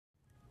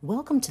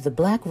Welcome to the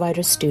Black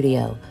Writer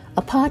Studio,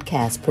 a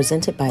podcast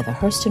presented by the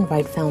Hurston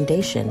Wright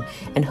Foundation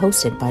and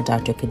hosted by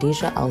Dr.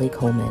 Khadijah Ali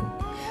Coleman.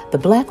 The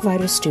Black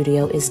Writer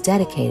Studio is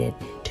dedicated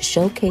to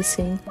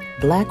showcasing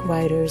Black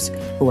writers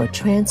who are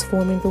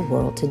transforming the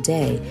world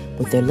today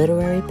with their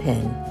literary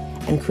pen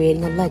and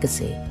creating a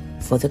legacy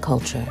for the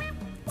culture.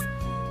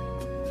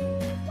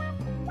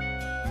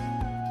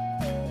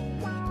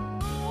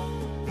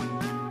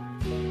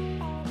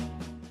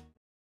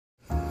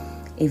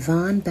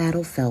 Yvonne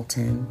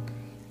Battle-Felton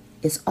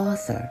is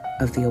author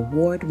of the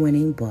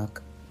award-winning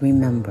book,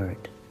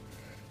 Remembered.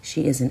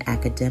 She is an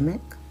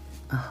academic,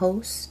 a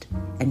host,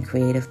 and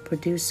creative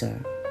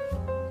producer.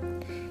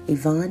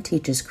 Yvonne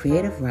teaches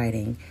creative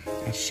writing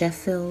at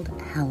Sheffield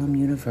Hallam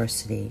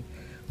University,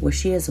 where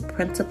she is a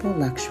principal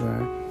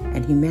lecturer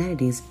and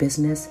humanities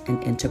business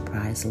and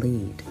enterprise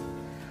lead.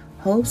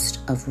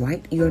 Host of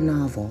Write Your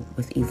Novel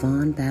with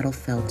Yvonne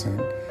Battle-Felton,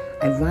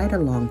 a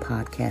write-along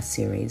podcast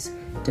series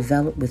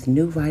developed with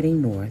New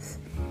Writing North,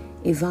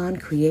 Yvonne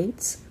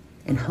creates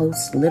and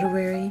hosts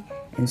literary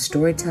and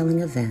storytelling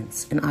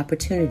events and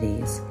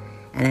opportunities,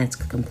 and has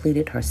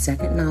completed her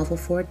second novel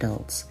for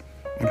adults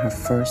and her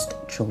first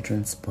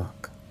children's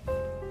book.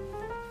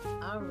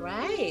 All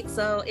right,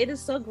 so it is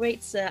so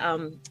great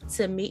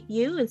to meet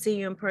you and see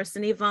you in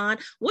person, Yvonne.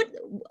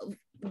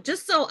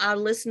 Just so our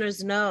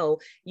listeners know,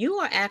 you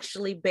are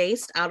actually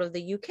based out of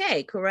the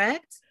UK,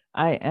 correct?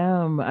 I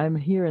am. I'm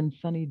here in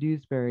sunny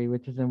Dewsbury,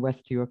 which is in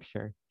West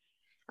Yorkshire.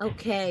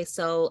 Okay,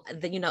 so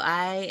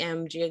I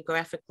am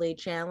geographically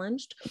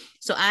challenged,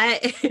 so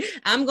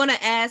I'm going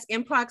to ask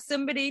in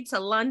proximity to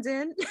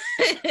London.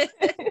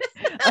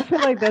 I feel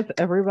like that's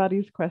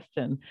everybody's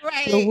question.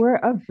 Right. So we're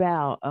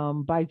about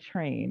by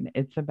train.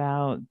 It's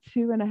about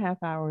 2.5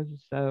 hours or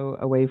so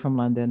away from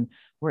London.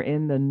 We're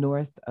in the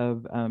north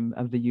of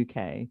the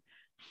UK.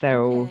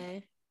 So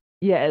okay.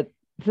 Yeah,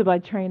 so by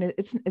train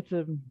it's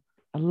a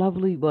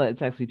lovely. Well,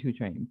 it's actually 2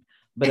 trains,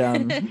 but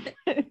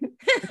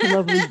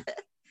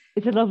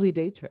it's a lovely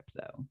day trip,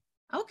 though.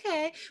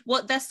 Okay.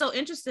 Well, that's so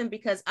interesting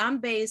because I'm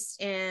based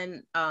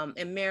in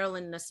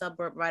Maryland, in a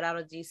suburb right out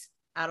of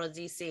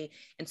DC.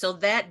 And so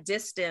that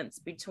distance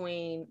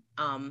between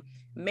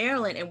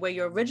Maryland and where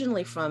you're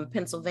originally from,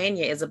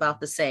 Pennsylvania, is about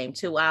the same,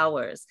 2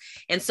 hours.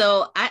 And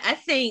so I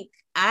think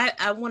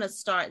I want to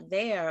start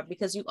there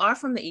because you are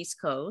from the East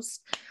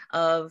Coast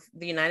of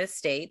the United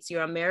States.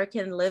 You're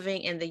American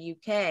living in the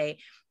UK.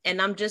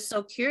 And I'm just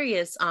so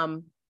curious,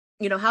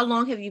 how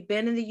long have you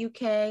been in the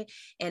UK?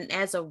 And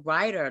as a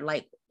writer,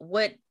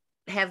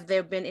 have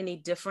there been any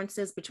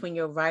differences between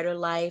your writer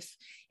life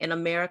in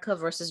America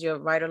versus your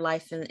writer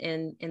life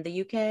in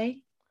the UK?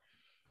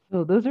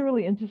 So those are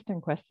really interesting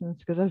questions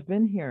because I've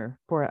been here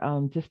for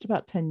just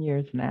about 10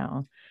 years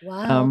now.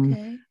 Wow,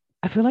 okay.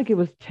 I feel like it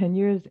was 10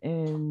 years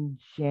in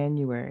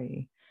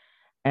January.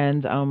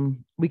 And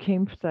we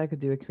came so I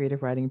could do a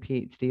creative writing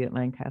PhD at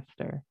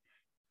Lancaster.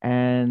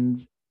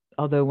 And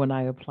although when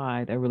I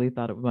applied, I really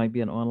thought it might be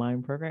an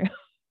online program.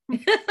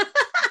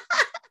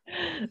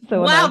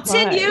 So wow,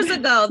 10 years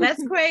ago,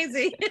 that's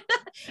crazy.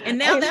 And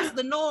now that's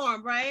the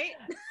norm, right?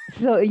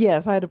 So yeah,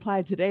 if I had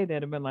applied today,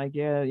 they'd have been like,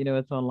 yeah,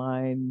 it's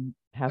online,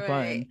 have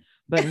fun.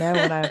 But now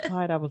when I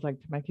applied, I was like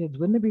to my kids,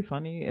 wouldn't it be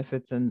funny if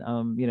it's in,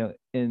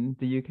 in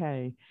the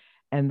UK?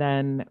 And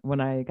then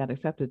when I got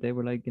accepted, they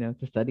were like, to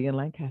study in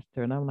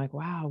Lancaster. And I'm like,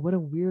 wow, what a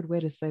weird way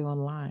to say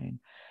online.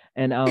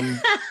 And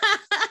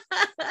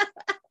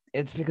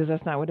it's because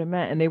that's not what it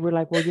meant. And they were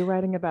like, well, you're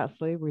writing about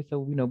slavery. So,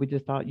 we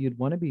just thought you'd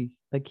want to be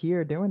like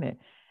here doing it.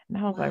 And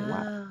I was like,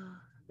 wow,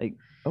 like,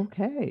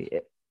 okay.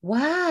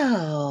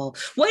 Wow.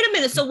 Wait a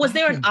minute. So was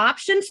there an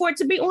option for it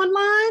to be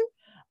online?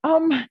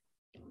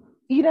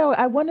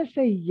 I want to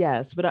say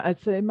yes, but I'd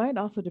say it might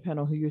also depend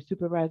on who your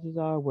supervisors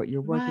are, what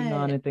you're working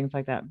on and things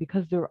like that,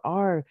 because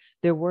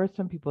there were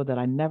some people that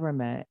I never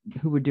met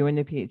who were doing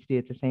the PhD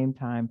at the same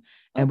time.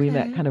 And we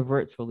met kind of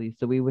virtually.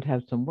 So we would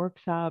have some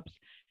workshops.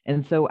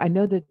 And so I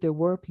know that there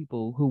were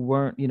people who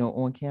weren't,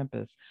 on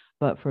campus,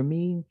 but for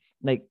me,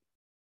 like,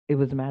 it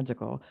was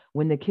magical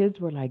when the kids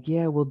were like,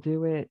 yeah, we'll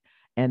do it.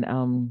 And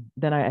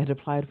then I had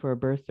applied for a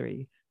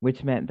bursary,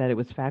 which meant that it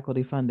was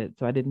faculty funded.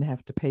 So I didn't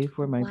have to pay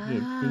for my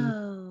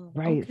PhD.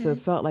 Right. Okay. So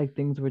it felt like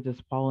things were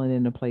just falling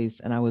into place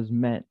and I was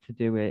meant to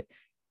do it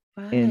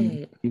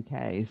in the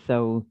UK.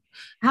 So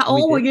how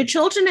old were your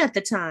children at the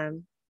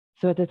time?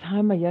 So at the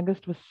time, my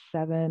youngest was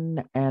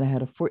 7 and I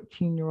had a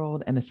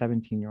 14-year-old and a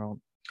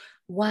 17-year-old.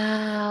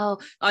 Wow.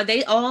 Are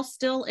they all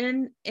still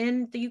in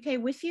the UK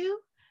with you?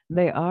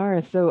 They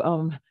are.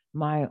 So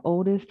my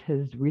oldest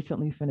has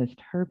recently finished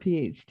her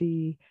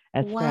PhD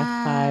at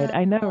Strathclyde.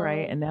 I know,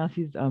 right? And now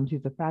she's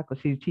a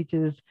faculty. She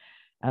teaches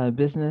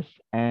business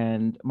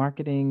and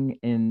marketing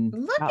in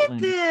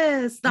Scotland. Look at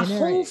this. The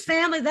whole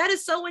family. That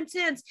is so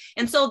intense.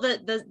 And so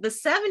the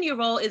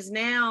 7-year-old is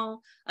now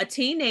a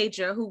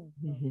teenager who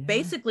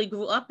basically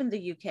grew up in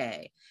the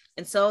UK.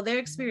 And so their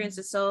experience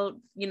is so,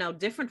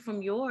 different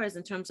from yours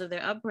in terms of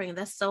their upbringing.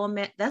 That's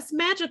that's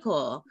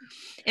magical.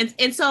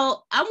 And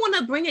so I want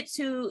to bring it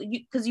to you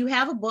because you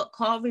have a book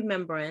called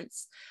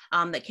Remembrance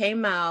that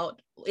came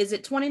out is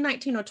it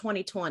 2019 or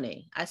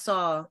 2020? I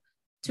saw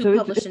two So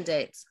publishing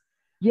dates.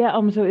 yeah,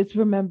 so it's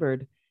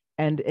remembered,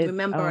 and it's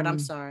Remembered, I'm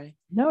sorry.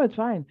 no, it's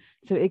fine.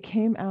 So it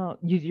came out.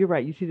 You're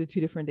right. You see the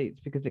two different dates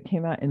because it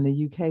came out in the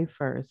UK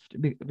first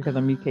because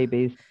I'm UK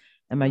based,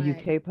 and my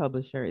Right. UK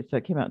publisher. So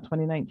it came out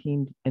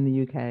 2019 in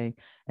the UK,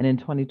 and in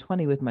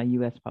 2020 with my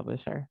US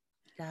publisher.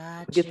 Who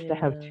Got gets to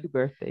have you. two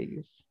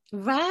birthdays.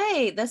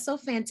 Right. That's so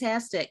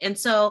fantastic. And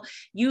so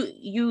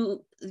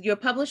your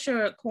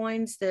publisher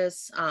coins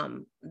this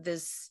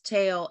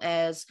tale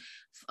as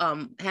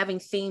having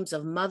themes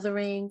of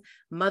mothering,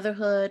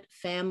 motherhood,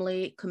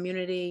 family,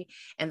 community,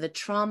 and the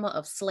trauma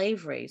of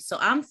slavery. So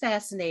I'm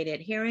fascinated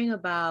hearing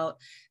about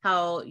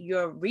how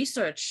your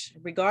research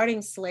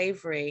regarding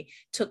slavery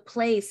took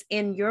place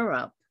in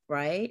Europe,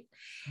 right?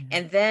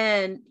 And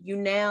then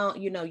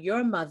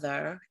your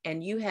mother,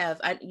 and you have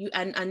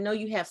I know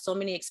you have so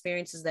many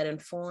experiences that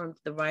informed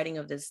the writing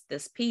of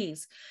this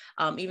piece,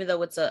 even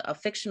though it's a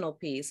fictional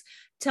piece.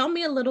 Tell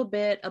me a little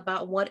bit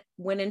about what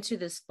went into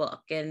this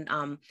book, and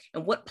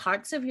what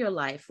parts of your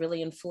life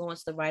really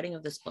influenced the writing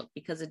of this book,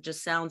 because it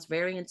just sounds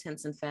very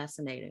intense and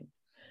fascinating.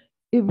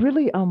 It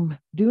really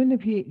doing the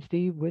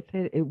PhD with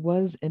it, it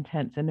was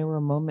intense, and there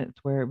were moments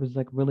where it was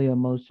like really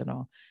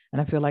emotional,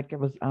 and I feel like it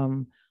was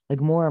like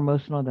more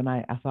emotional than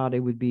I thought it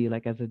would be,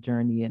 like as a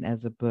journey and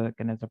as a book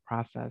and as a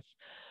process.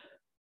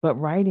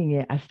 But writing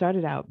it, I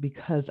started out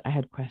because I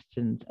had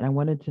questions and I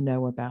wanted to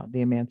know about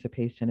the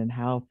emancipation and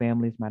how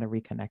families might have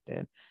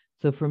reconnected.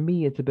 So for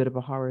me, it's a bit of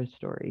a horror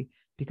story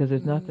because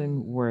there's nothing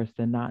Mm, worse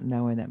than not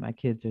knowing that my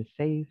kids are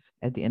safe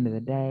at the end of the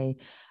mhm. day.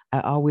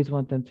 I always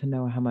want them to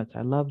know how much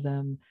I love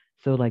them.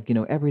 So, like,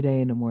 every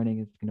day in the morning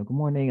is, good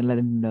morning, and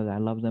letting them know that I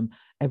love them.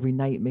 Every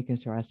night, making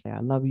sure I say I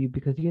love you,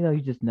 because,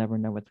 you just never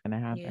know what's going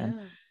to happen.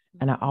 Yeah.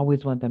 And I Mhm.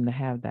 always want them to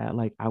have that,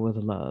 like, I was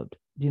loved.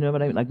 Do you know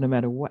what I mean? Like, no Mhm.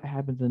 matter what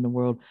happens in the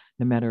world,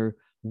 no matter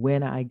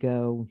when I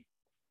go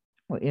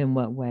or in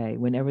what way,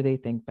 whenever they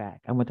think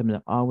back, I want them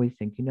to always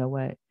think, you know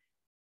what?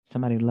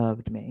 Somebody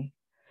loved me.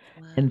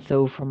 And Wow.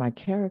 so for my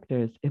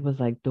characters, it was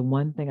like the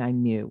one thing I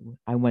knew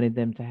I wanted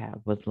them to have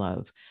was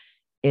love.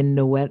 In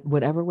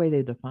whatever way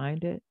they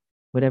defined it,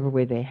 whatever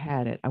way Mhm. they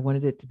had it, I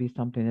wanted it to be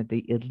something that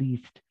they at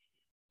least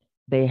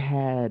they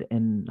had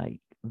and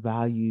like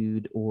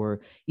valued, or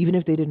even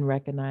if they didn't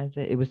recognize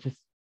it, it was just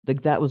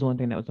like that was one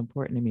thing that was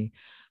important to me.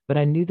 But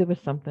I knew there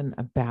was something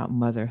about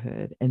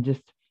motherhood, and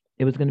just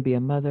it was going to be a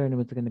mother and it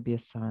was going to be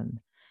a son.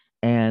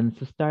 And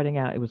so starting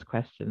out, it was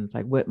questions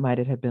like what might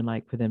it have been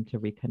like for them to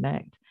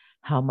reconnect?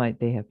 How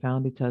might they have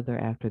found each other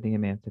after the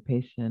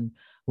emancipation?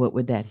 What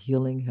would that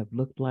healing have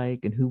looked like?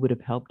 And who would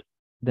have helped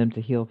them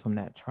to heal from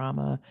that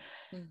trauma?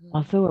 Mhm.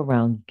 Also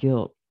around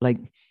guilt, like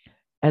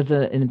as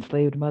an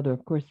enslaved mother,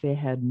 of course, they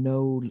had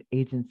no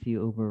agency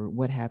over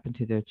what happened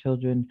to their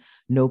children,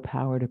 no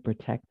power to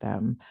protect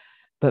them.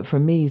 But for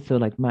me, so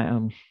like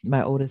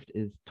my oldest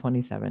is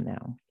 27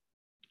 now.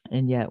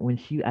 And yet when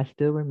I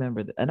still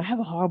remember and I have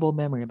a horrible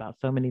memory about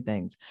so many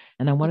things.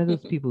 And I'm one of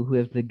those people who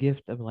has the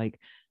gift of like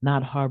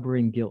not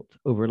harboring guilt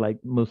over like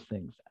most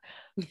things.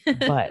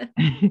 But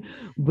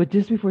but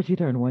just before she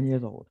turned 1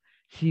 year old,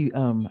 she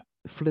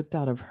flipped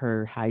out of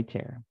her high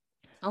chair.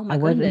 Oh my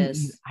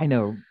goodness. I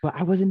know, but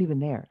I wasn't even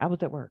there. I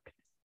was at work.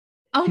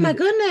 Oh She my was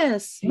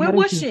goodness. she Where had her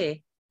was she was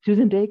she? she was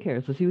in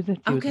daycare, so she was at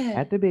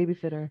Okay. the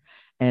babysitter,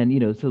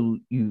 and so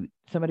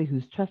somebody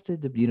who's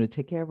trusted to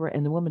take care of her,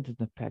 and the woman did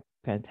a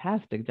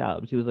fantastic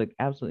job. She was like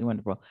absolutely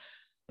wonderful.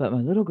 But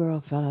my little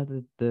girl fell out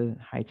of the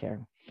high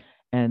chair,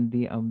 and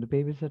the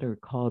babysitter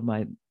called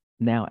my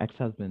now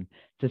ex-husband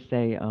to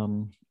say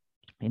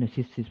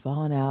she's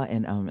fallen out,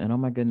 and oh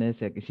my goodness,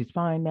 like, she's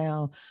fine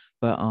now,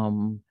 but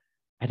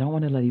I don't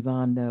want to let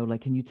Yvonne know. Like,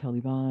 can you tell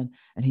Yvonne?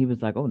 And he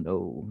was like, oh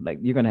no, like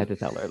you're gonna have to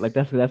tell her. Like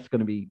that's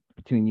gonna be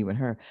between you and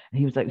her. And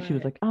she was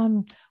Right. like,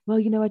 well,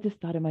 I just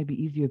thought it might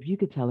be easier if you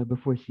could tell her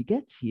before she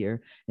gets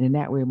here, and in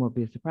that way it won't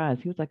be a surprise.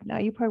 He was like, no,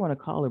 you probably want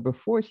to call her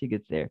before she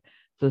gets there,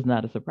 so it's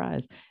not a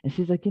surprise. And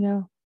she's like,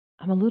 I'm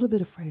a little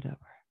bit afraid of her.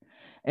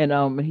 And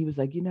he was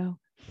like,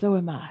 so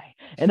am I.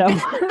 And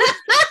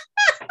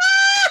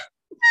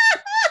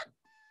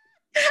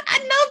I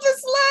know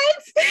this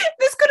life.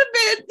 This could have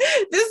been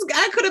this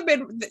guy could have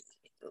been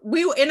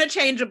we were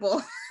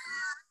interchangeable.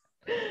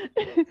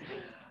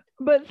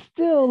 but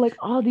still, like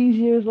all these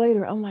years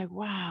later, I'm like,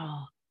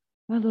 wow,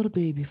 my little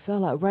baby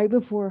fell out right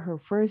before her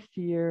first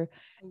year.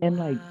 And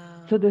like,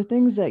 so Wow. the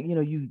things that,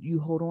 you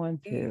hold on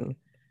to.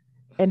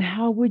 And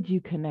how would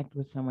you connect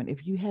with someone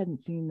if you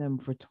hadn't seen them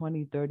for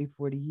 20, 30,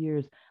 40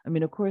 years? I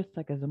mean, of course,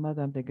 like as a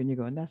mother, I'm thinking, you're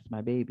going, that's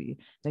my baby.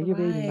 Now your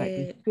baby might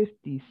be Right.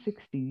 50,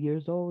 60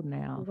 years old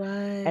now.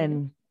 Right.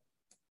 And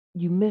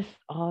you miss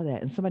all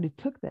that. And somebody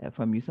took that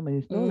from you,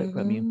 somebody stole it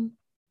from you. Mm-hmm.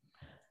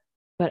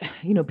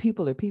 But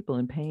people are people,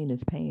 and pain is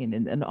pain,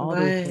 and all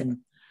those Right. things.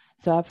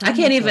 So I I found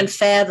can't even myself.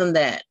 fathom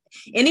that.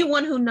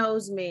 Anyone who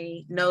knows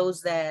me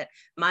knows that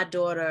my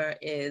daughter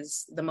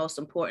is the most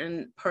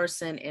important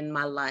person in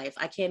my life.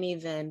 I can't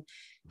even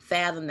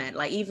fathom that.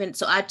 Like, even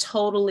so, I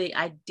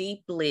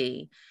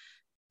deeply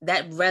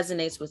that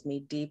resonates with me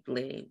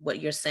deeply, what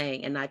you're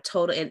saying. And I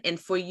totally, and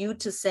for you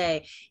to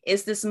say,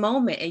 it's this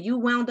moment, and you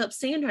wound up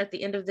seeing her at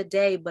the end of the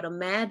day, but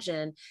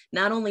imagine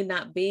not only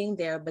not being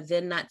there, but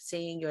then not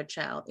seeing your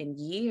child in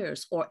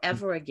years or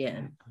ever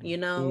again, you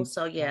know?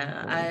 So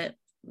yeah,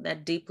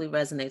 that deeply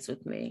resonates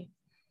with me.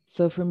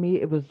 So for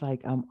me, it was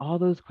like all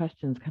those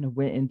questions kind of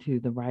went into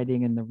the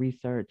writing and the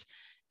research.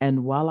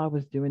 And while I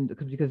was doing,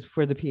 because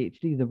for the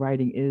PhD, the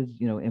writing is,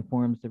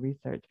 informs the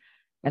research.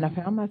 And I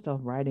found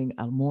myself writing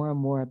more and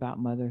more about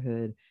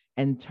motherhood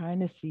and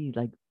trying to see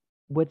like,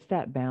 what's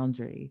that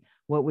boundary?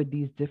 What would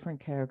these different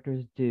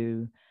characters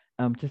do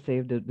to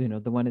save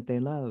the one that they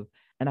love?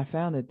 And I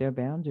found that their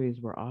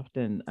boundaries were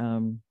often,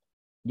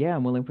 yeah,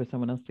 I'm willing for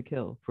someone else to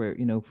kill for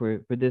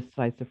this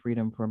slice of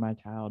freedom for my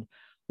child,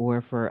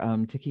 or for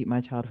to keep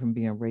my child from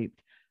being raped.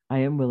 I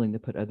am willing to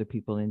put other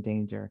people in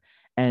danger.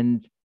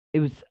 And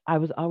I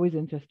was always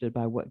interested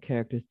by what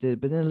characters did,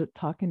 but then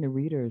talking to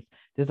readers,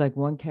 there's like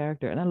one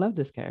character, and I love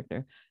this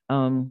character,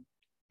 and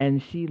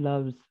she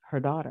loves her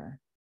daughter,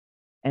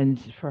 and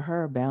for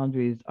her,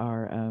 boundaries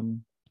are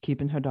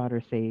keeping her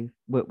daughter safe.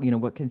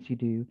 What can she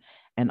do,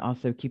 and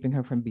also keeping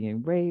her from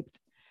being raped.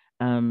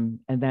 And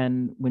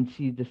then when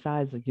she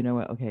decides, like, you know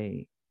what,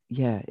 okay,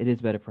 yeah, it is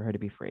better for her to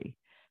be free,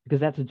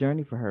 because that's a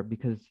journey for her,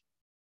 because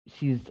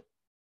she's,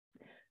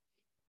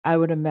 I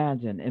would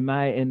imagine in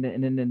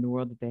the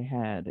world that they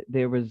had,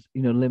 there was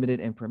limited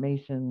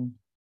information,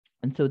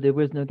 and so there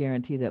was no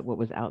guarantee that what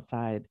was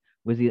outside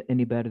was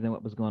any better than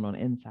what was going on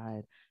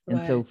inside.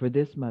 And so Right. for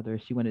this mother,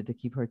 she wanted to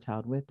keep her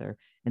child with her,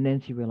 and then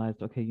she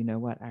realized, okay, you know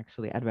what,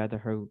 actually, I'd rather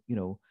her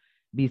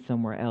be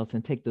somewhere else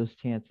and take those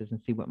chances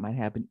and see what might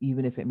happen,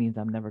 even if it means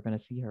I'm never going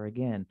to see her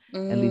again.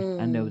 At least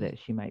I know Mm. that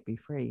she might be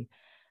free.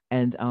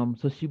 And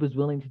so she was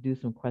willing to do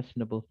some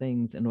questionable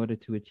things in order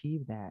to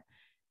achieve that.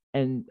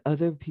 And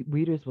other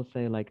readers will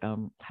say, like,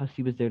 how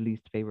she was their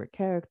least favorite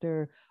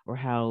character, or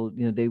how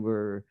they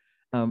were,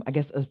 I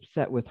guess,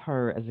 upset with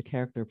her as a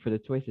character for the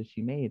choices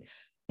she made.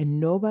 And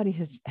nobody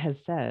has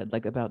said,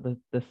 like, about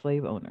the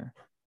slave owner.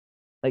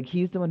 Like,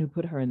 he's the one who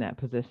put her in that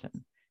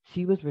position.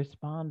 She was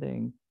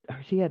responding.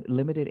 She had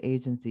limited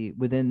agency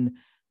within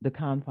the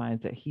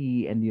confines that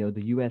he and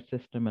the U.S.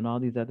 system and all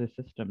these other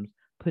systems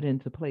put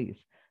into place.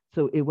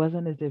 So it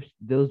wasn't as if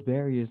those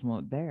barriers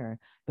weren't there,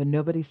 but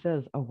nobody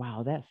says, "Oh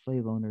wow, that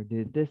slave owner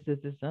did this,"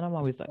 and I'm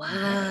always like,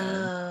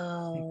 "Man,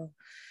 Wow.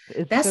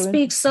 it's That so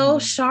speaks interesting so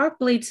to me."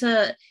 sharply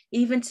to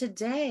even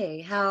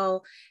today,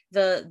 how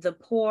the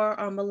poor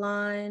are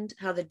maligned,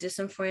 how the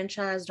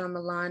disenfranchised are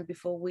maligned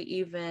before we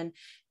even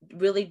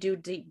really do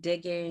deep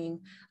digging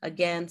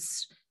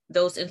against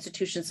those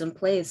institutions in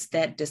place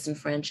that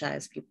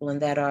disenfranchise people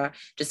and that are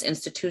just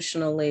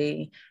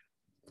institutionally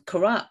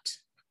corrupt.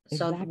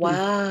 So Exactly.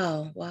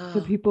 wow, So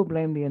wow. people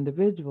blame the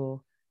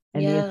individual,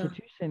 and the Yeah,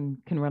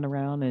 institution can run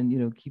around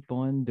and keep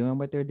on doing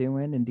what they're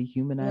doing and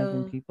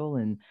dehumanizing yeah, people,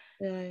 and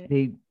right,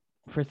 they,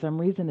 for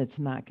some reason, it's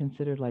not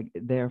considered like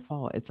their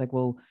fault. It's like,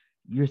 well,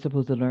 you're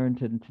supposed to learn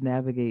to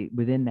navigate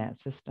within that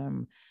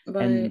system.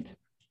 right, And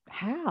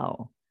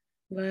how,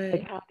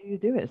 like, right. how do you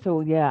do it?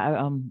 So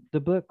yeah, the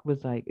book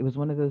was like, it was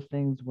one of those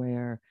things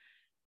where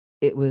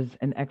it was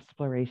an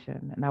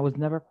exploration, and I was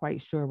never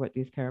quite sure what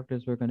these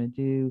characters were going to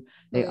do.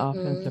 They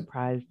often Mm-hmm,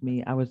 surprised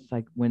me. I was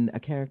like, when a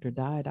character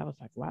died, I was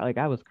like, wow, like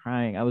I was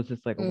crying. I was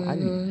just like, why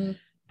didn't, mm-hmm,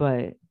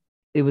 but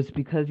it was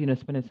because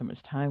spending so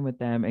much time with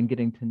them and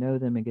getting to know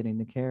them and getting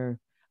to care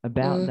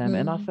about them,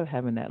 and mm-hmm, also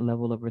having that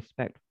level of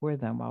respect for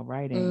them while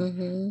writing,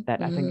 mm-hmm,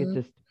 that I think it mm-hmm,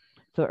 just,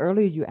 so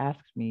earlier you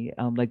asked me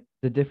like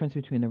the difference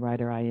between the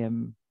writer I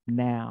am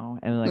now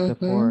and like mm-hmm,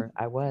 before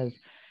I was.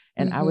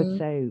 And I would mm-hmm.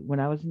 say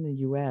when I was in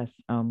the US,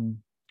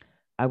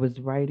 I was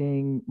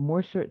writing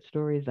more short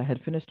stories. I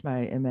had finished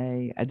my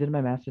MA. I did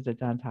my master's at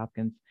Johns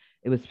Hopkins.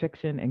 It was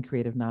fiction and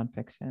creative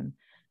nonfiction.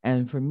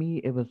 And for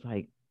me, it was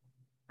like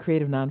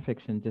creative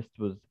nonfiction just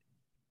was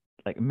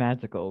like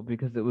magical,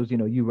 because it was,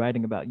 you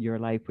writing about your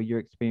life or your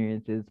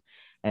experiences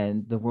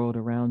and the world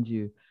around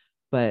you.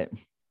 But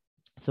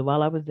so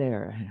while I was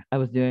there, I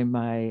was doing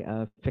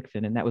my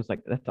fiction, and that was like,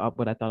 that's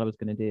what I thought I was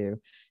going to do.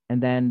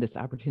 And then this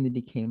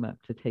opportunity came up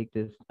to take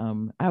this.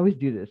 I always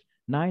do this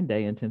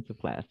 9-day intensive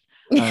class,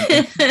 and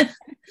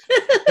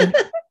and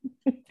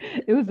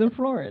it was in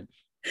Florence.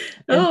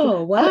 And so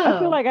Oh, I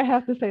feel wow. like I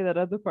have to say that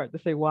other part to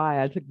say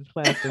why I took this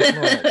class in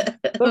Florence.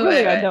 Right, But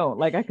really, I right, don't.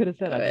 Like, I could have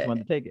said I just right,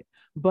 wanted to take it.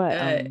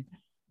 But right.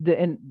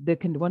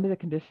 one of the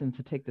conditions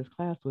to take this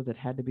class was it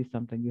had to be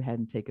something you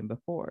hadn't taken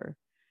before.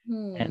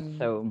 And Hmm.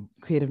 so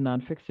creative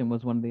nonfiction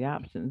was one of the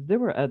options. There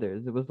were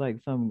others. It was like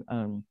some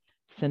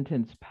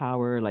sentence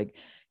power, like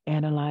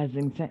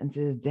analyzing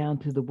sentences down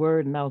to the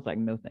word. And I was like,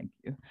 no, thank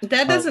you.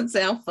 That Um, doesn't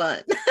sound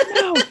fun.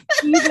 no,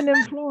 even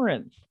in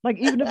Florence, like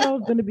even if I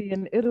was going to be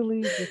in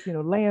Italy, just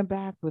laying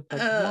back with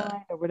like Uh,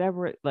 wine or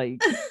whatever,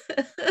 like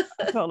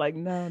I felt like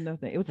no,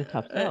 nothing. It was a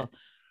tough right, sell.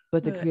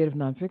 But the right. creative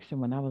nonfiction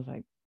one, I was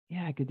like,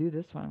 yeah, I could do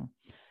this one.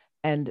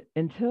 And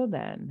until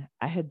then,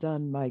 I had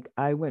done, like,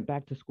 I went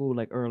back to school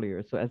like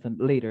earlier, so as an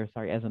later,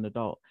 sorry, as an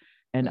adult,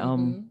 and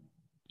Mm-hmm.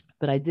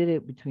 But I did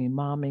it between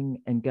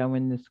momming and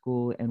going to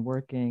school and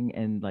working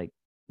and like,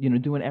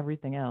 doing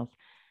everything else.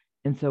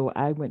 And so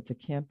I went to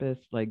campus,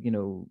 like,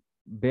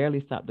 barely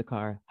stopped the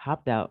car,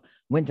 hopped out,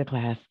 went to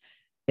class,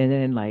 and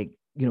then like,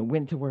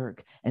 went to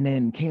work and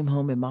then came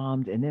home and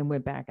mommed and then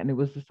went back. And it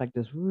was just like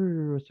this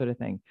sort of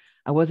thing.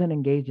 I wasn't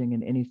engaging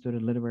in any sort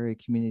of literary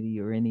community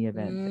or any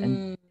events. And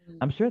Mm.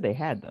 I'm sure they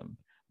had them,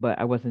 but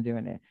I wasn't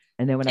doing it.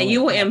 And then when I And you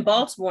went were back, in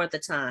Baltimore at the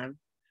time.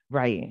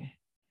 right.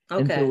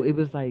 And Okay. so it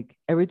was like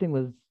everything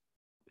was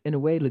in a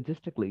way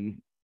logistically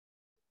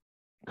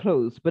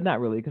close, but not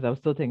really, because I was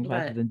still taking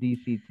classes Right. in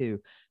DC too.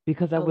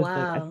 Because I Oh, was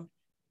wow.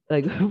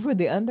 like for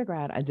the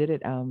undergrad, I did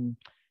it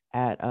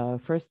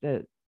at first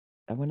at,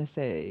 I want to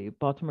say,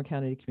 Baltimore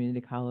County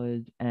Community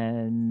College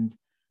and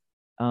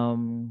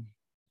um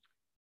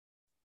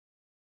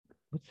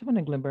what's the one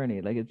in Glen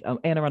Burnie? Like it's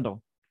Anne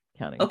Arundel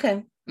County.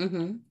 Okay.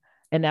 Mm-hmm.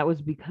 And that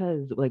was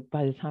because like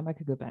by the time I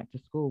could go back to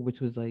school, which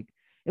was like,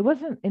 it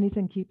wasn't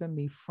anything keeping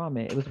me from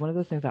it. It was one of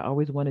those things I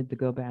always wanted to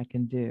go back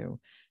and do.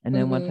 And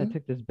then once I Mm-hmm.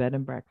 took this bed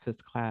and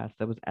breakfast class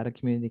that was at a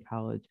community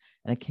college,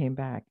 and I came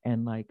back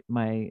and like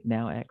my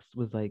now ex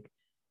was like,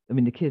 I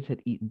mean, the kids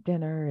had eaten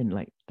dinner and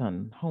like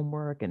done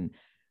homework. And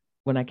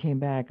when I came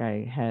back,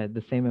 I had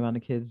the same amount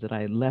of kids that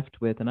I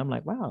left with. And I'm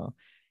like, wow,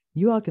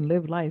 you all can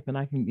live life and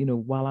I can,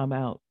 while I'm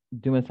out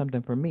doing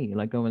something for me,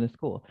 like going to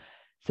school.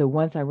 So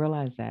once I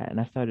realized that and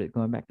I started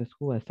going back to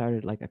school, I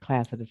started like a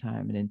class at a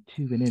time and then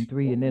two and then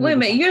three. And then Wait it a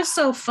was minute. like, You're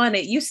so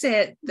funny. You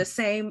said the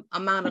same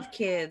amount of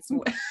kids.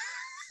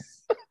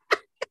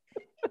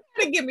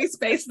 To give me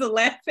space to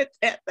laugh at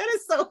that. That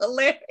is so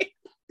hilarious.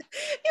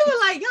 You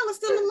were like, y'all are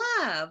still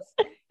alive.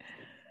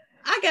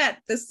 I got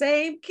the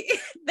same kid.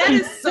 That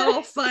is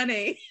so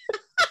funny.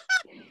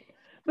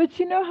 but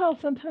you know how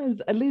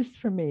sometimes, at least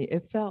for me,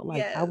 it felt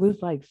like I Yes. was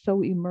like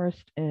so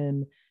immersed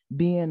in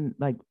being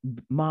like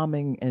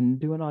momming and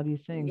doing all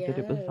these things that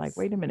it was like, Yes.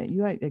 wait a minute,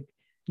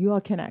 you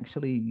all can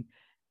actually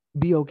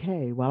be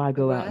okay while I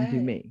go out and do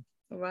Right. me.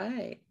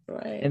 Right.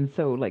 Right. And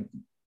so like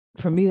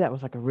for me that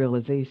was like a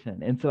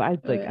realization. And so I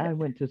Right.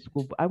 went to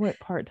school, I went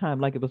part-time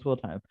like it was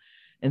full-time.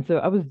 And so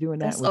I was doing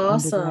that That's with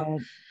awesome.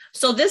 undergrad.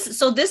 So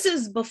this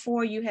is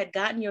before you had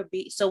gotten your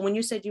B. So when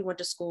you said you went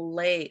to school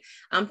late,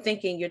 I'm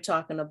thinking you're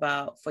talking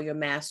about for your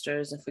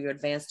master's and for your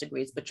advanced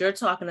degrees, but you're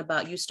talking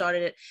about you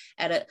started it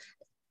at a,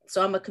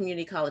 so I'm a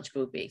community college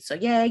groupie. So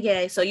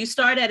yay. So you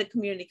started at a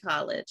community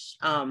college,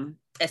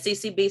 at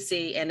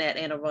CCBC and at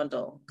Anne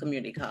Arundel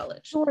Community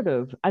College. Sort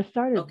of. I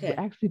started Okay.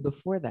 actually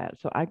before that.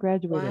 So I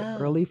graduated Wow.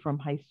 early from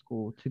high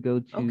school to go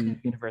to Okay.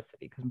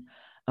 university because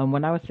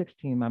when I was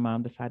 16, my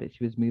mom decided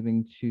she was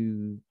moving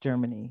to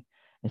Germany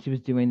and she was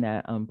doing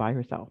that by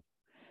herself.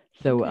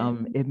 So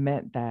Okay. it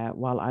meant that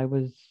while I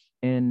was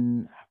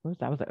in, what was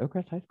that? I was at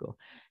Oakhurst High School,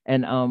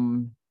 and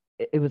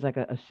it was like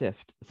a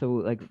shift. So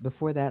like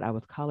before that, I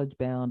was college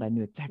bound. I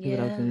knew exactly what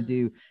I was going to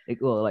Yeah. do.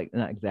 Well, like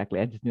not exactly.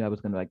 I just knew I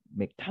was going to like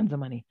make tons of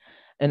money,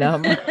 and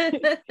and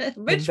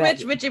Rich, that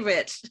rich, richy,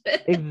 rich.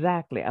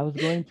 exactly. I was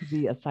going to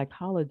be a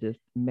psychologist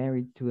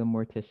married to a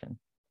mortician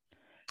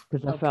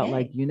because I felt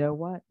like, Okay. you know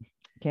what,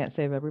 can't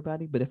save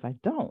everybody, but if I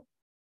don't,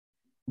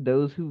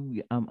 those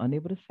who I'm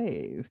unable to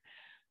save,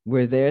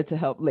 we're there to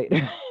help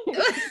later.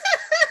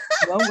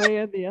 One way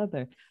or the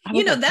other. I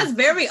was like, That's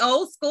very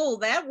old school.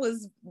 That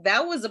was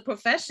a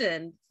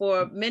profession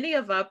for many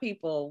of our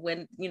people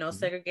when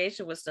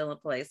segregation was still in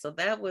place. So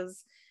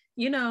that's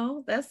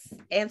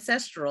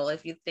ancestral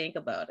if you think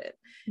about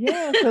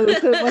yeah. So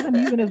it wasn't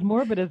it. even as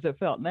morbid as it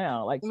felt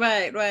now. Like,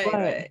 Right, right,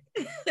 but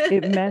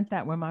it right. meant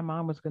that when my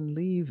mom was going to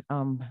leave,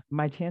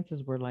 my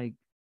chances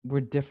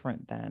were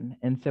different then.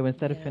 And so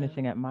instead of Yeah.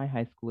 finishing at my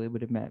high school, it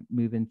would have meant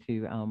moving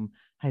to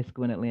high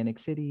school in Atlantic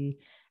City.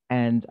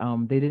 And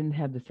they didn't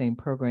have the same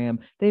program.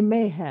 They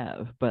may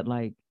have, but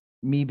like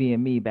me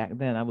being me back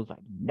then, I was like,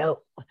 no,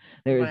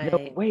 there is no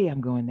Right. way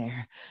I'm going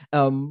there.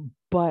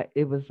 But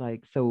it was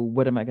like, so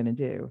what am I going to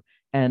do?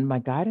 And my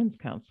guidance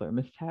counselor,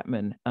 Miss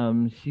Chapman,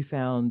 she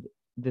found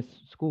this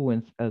school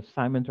in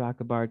Simon's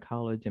Rockabard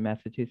College in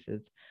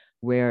Massachusetts,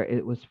 where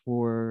it was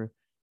for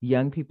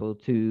young people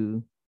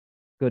to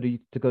go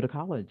to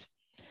college.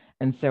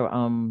 And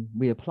so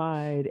we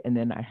applied, and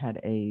then I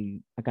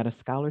got a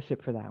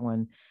scholarship for that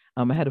one.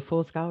 I had a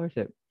full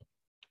scholarship,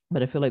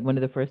 but I feel like one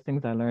of the first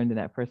things I learned in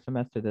that first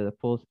semester that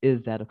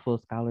a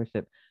full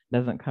scholarship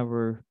doesn't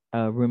cover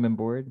room and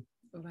board.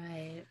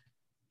 Right.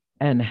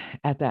 And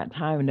at that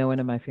time, no one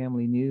in my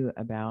family knew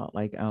about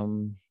like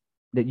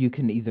that you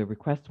can either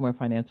request more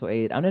financial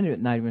aid.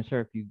 Not even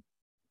sure if you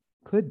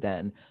could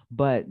then,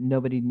 but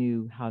nobody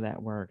knew how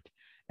that worked.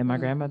 And my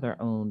grandmother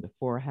Mm-hmm. owned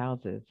four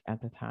houses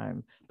at the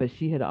time, but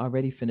she had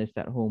already finished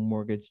that whole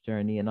mortgage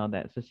journey and all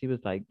that. So she was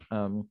like,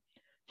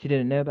 she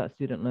didn't know about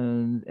student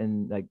loans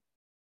and like,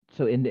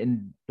 so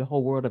in the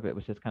whole world of it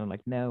was just kind of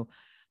like, no,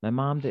 my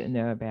mom didn't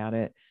know about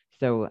it.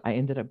 So I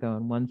ended up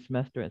going one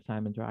semester at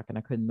Simon's Rock and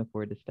I couldn't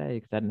afford to stay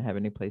because I didn't have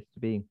any place to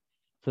be.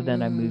 So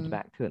then I moved Mm,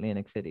 back to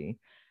Atlantic City.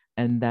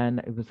 And then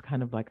it was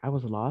kind of like I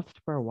was lost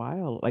for a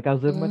while. Like I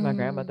was living with my mm,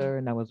 grandmother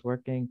and I was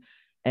working.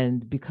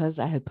 And because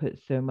I had put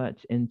so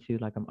much into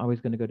like, I'm always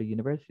going to go to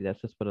university,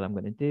 that's just what I'm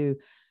going to do.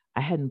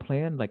 I hadn't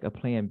planned like a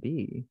plan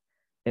B.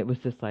 It was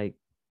just like,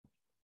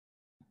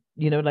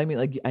 you know what I mean?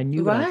 Like I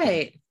knew what I was going to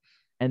do. Right.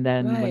 And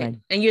then when Right.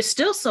 And you're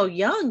still so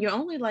young. You're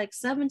only like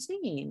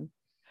 17.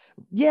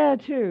 yeah,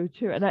 true.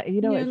 And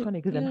it's You're,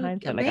 funny because in you're a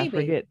hindsight, like I baby.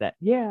 forget that.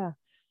 Yeah.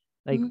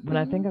 Like when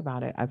I think Mm-hmm.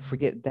 about it, I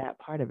forget that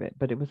part of it.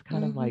 But it was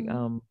kind of Mm-hmm. like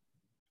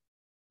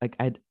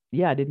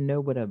I didn't know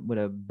what a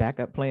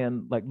backup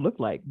plan like looked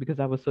like because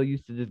I was so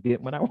used to just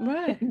getting what I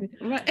Right. wanted.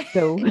 Right.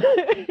 So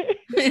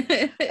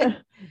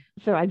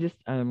so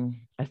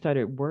I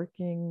started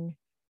working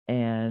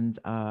and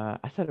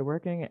I started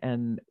working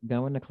and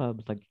going to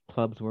clubs. Like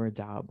clubs were a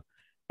job.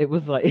 It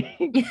was like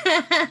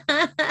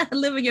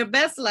Living your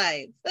best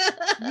life.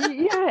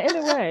 yeah, in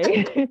a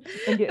way,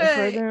 and getting Right.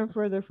 further and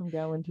further from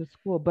going to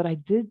school. But I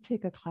did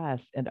take a class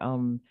at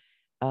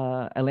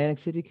Atlantic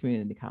City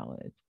Community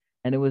College,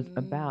 and it was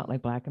about Mm,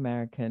 like Black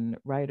American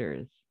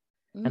writers.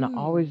 And I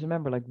always mm,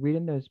 remember like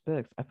reading those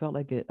books. I felt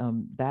like it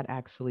that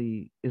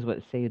actually is what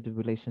saved the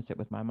relationship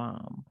with my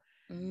mom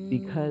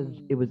because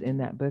it was mm, in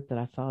that book that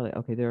I saw that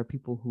okay, there are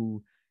people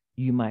who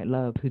you might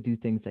love who do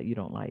things that you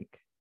don't like,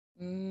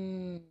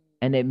 mm,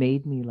 and it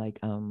made me like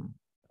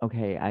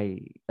okay,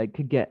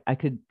 I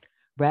could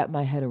wrap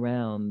my head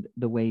around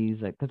the ways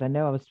like because I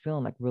know I was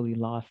feeling like really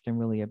lost and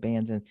really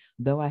abandoned,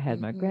 though I had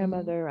my mm-hmm,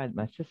 grandmother,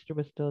 my sister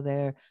was still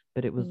there,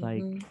 but it was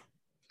like mm-hmm,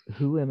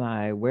 who am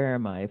I, where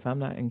am I if I'm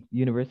not in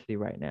university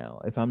right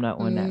now, if I'm not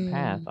on that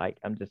path, mm. like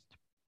I'm just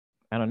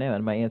I don't know.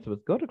 And my answer was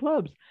go to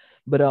clubs,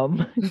 but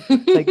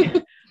like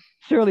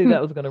surely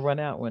that was going to run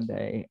out one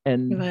day.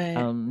 And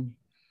Right.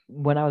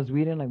 when I was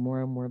reading like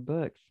more and more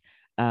books,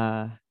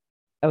 uh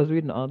I was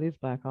reading all these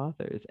Black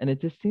authors, and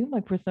it just seemed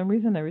like for some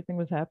reason everything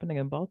was happening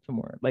in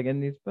Baltimore, like in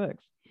these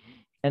books.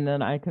 And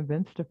then I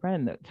convinced a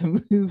friend that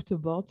to move to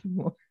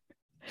Baltimore,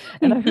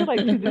 and I feel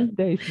like to this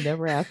day she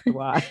never asked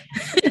why.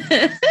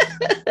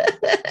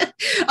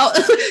 Oh,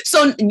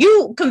 so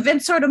you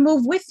convinced her to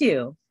move with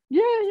you?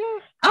 Yeah,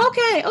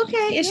 Okay,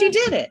 okay, and she yeah,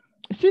 did it.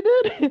 she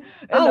did.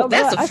 And Oh,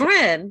 that's but a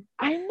friend.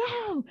 I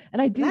know,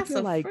 and I do That's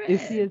feel a like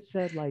if she friend. had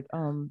said like,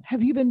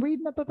 have you been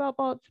reading up about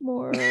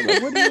Baltimore? Like,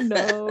 what do you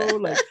know?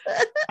 Like,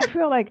 I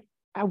feel like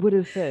I would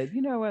have said,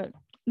 you know what?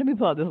 Let me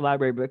pull out this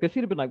library book, because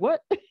she'd have been like,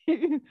 what?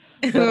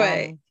 but Right.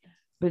 um,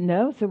 but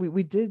no. So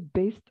we did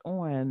based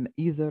on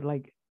either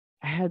like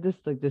I had this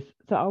like this.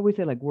 So I always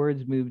say like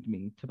words moved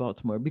me to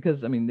Baltimore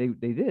because I mean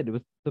they did. It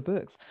was the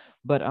books,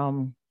 but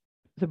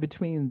so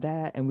between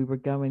that and we were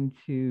going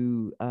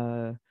to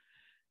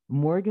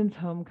Morgan's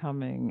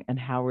homecoming and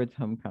Howard's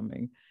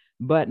homecoming,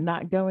 but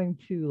not going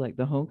to like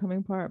the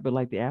homecoming part, but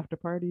like the after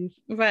parties.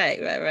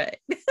 Right, right, right.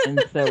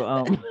 And so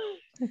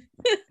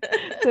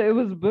so it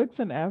was books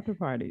and after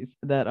parties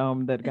that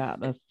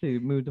got us to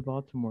move to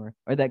Baltimore,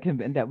 or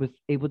that was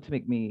able to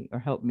make me or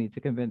help me to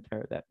convince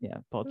her that yeah,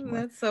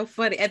 Baltimore. That's so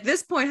funny. At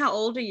this point, how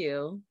old are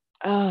you?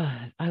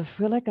 I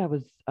feel like I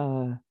was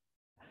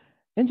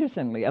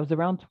interestingly, I was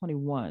around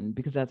 21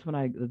 because that's when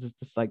I just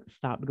like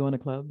stopped going to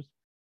clubs.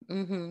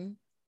 Mm-hmm.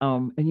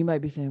 And you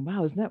might be saying,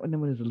 wow, isn't that when it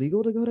was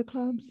illegal to go to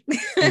clubs?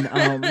 And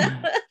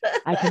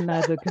I can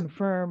neither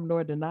confirm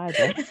nor deny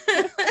that.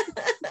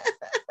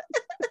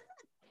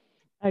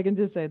 I can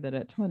just say that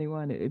at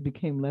 21, it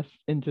became less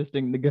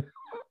interesting to go.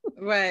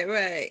 Right,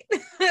 right.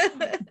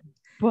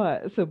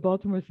 But so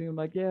Baltimore seemed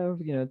like, yeah,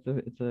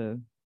 it's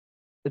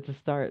a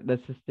start.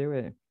 Let's just do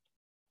it.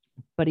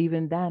 But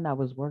even then, I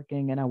was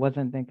working and I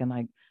wasn't thinking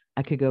like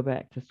I could go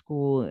back to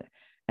school.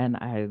 And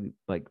I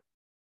like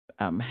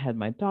had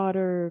my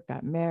daughter,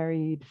 got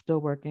married, still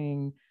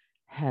working,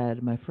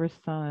 had my first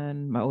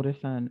son, my older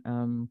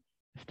son,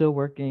 still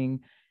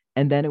working.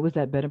 And then it was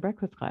that bed and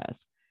breakfast class.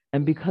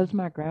 And because Mm-hmm.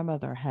 my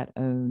grandmother had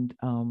owned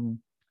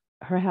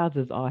her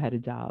houses all had a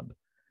job.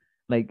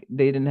 Like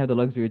they didn't have the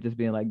luxury of just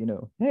being like,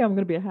 hey, I'm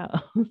gonna be a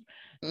house.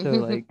 So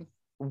like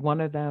one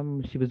of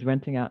them, she was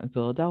renting out in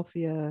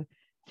Philadelphia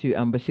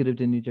to but she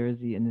lived in New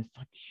Jersey in this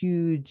like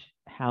huge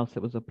house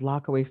that was a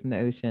block away from the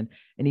ocean.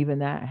 And even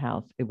that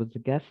house, it was a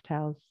guest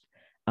house.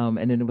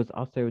 And then it was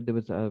also there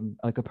was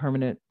like a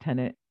permanent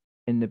tenant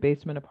in the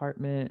basement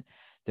apartment.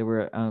 There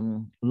were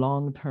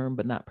long term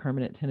but not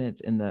permanent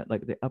tenants in the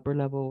like the upper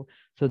level.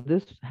 So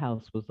this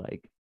house was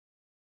like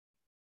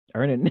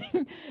earning.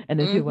 And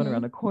then she had one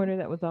around Mm-hmm. the corner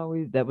that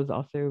was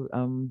also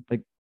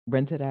like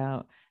rented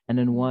out. And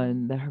then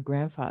one that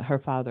her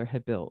father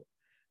had built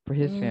for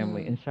his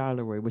family in Mm-hmm.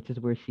 Charleroi, which is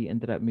where she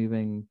ended up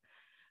moving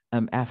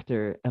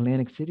after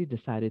Atlantic City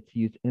decided to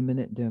use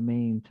eminent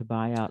domain to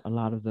buy out a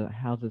lot of the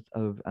houses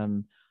of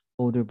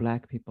older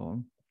Black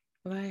people.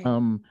 Right.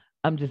 Um,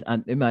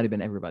 it might have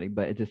been everybody,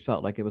 but it just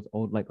felt like it was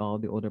old, like all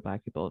the older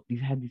Black people.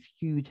 These had these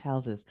huge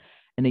houses,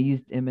 and they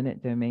used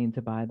eminent domain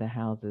to buy the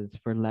houses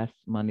for less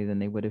money than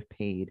they would have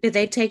paid. Did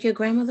they take your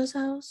grandmother's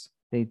house?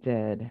 They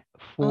did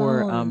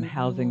for Oh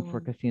housing for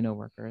no. casino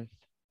workers.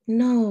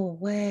 No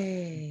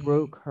way.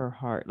 Broke her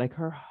heart. Like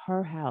her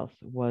house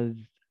was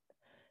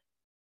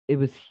it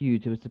was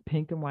huge. It was a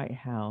pink and white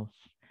house.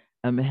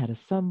 It had a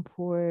sun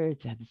porch,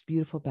 it had this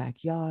beautiful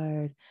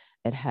backyard.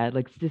 It had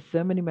like just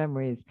so many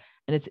memories.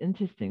 And it's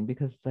interesting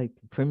because like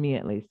for me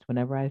at least,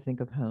 whenever I think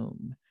of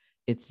home,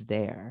 it's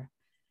there.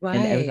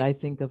 And as Right. I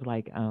think of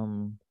like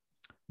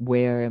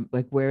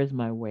where is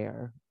my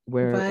where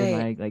am Right.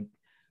 I like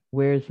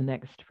where's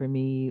next for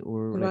me,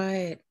 or like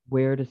Right.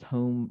 where does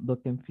home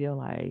look and feel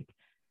like,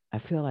 I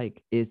feel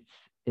like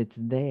it's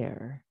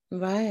there,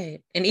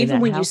 Right. And and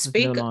that house is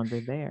no longer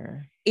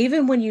there.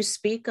 even when you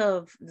speak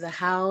of the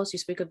house, you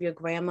speak of your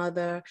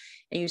grandmother,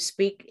 and you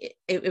speak,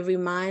 it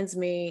reminds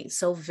me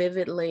so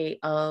vividly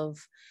of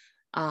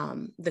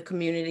the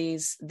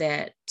communities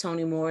that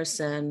Toni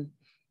Morrison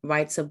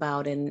writes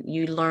about. And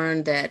you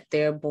learn that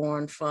they're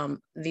born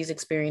from these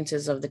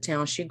experiences of the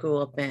town she grew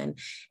up in.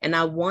 And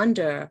I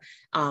wonder,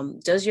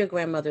 does your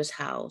grandmother's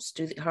house,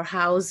 do her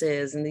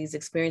houses and these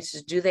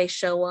experiences, do they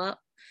show up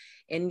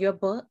in your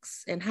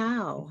books, and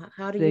how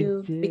do They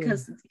you, do.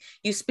 because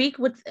you speak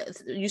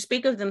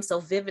of them so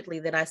vividly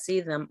that I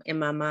see them in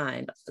my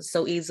mind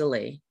so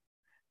easily.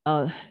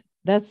 Uh,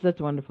 that's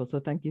wonderful. So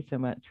thank you so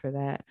much for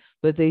that.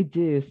 But they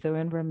do. So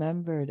in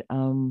Remembered,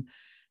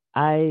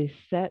 I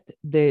set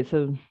the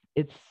so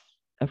it's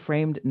a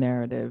framed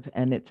narrative,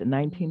 and it's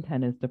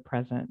 1910 is the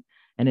present,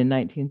 and in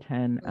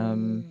 1910,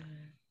 Mm,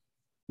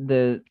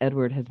 the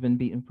Edward has been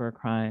beaten for a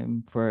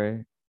crime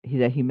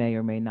that he may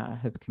or may not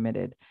have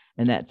committed,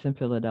 and that's in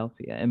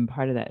Philadelphia. And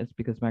part of that is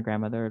because my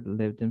grandmother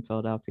lived in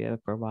Philadelphia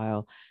for a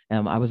while.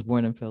 I was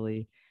born in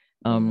Philly.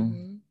 Um,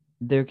 mm-hmm,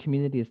 their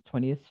community is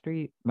 20th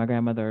Street. My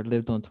grandmother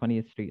lived on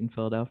 20th Street in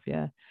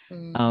Philadelphia.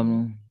 mm-hmm,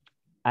 Um,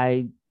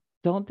 I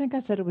don't think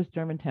I said it was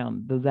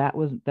Germantown, though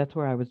that's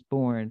where I was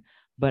born.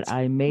 But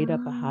I made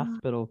up a ah,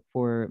 hospital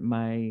for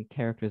my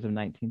characters of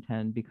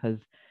 1910 because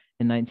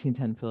in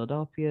 1910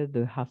 Philadelphia,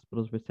 the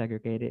hospitals were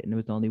segregated, and there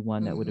was only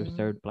one that would have mm-hmm,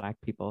 served Black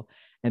people.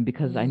 And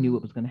because I knew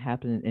what mm, was going to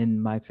happen in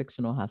my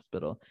fictional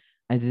hospital,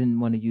 I didn't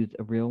want to use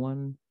a real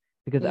one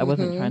because I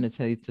wasn't trying mm-hmm, to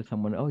tell you to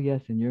someone, oh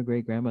yes, and your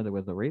great grandmother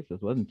was a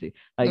racist, wasn't she?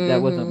 Like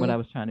that wasn't what mm-hmm, I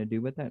was trying to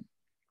do with it.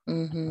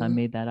 So I mm-hmm,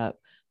 made that up.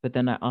 But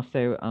then I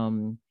also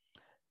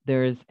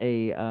there's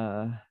a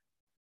uh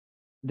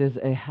there's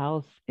a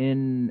house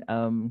in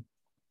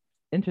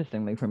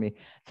interestingly for me.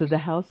 So the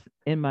house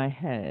in my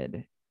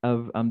head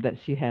of that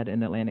she had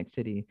in Atlantic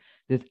City,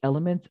 there's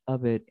elements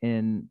of it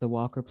in the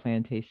Walker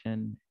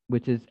Plantation,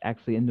 which is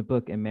actually in the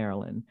book in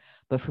Maryland.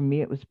 But for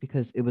me, it was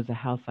because it was a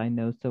house I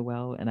know so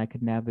well, and I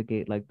could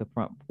navigate like the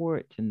front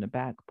porch and the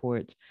back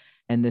porch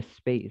and this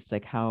space,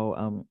 like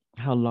how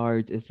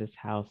large is this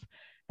house?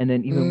 And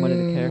then even one of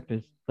the mm,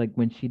 characters, like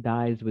when she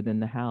dies within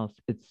the house,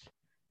 it's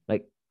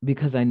like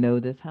because I know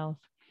this house.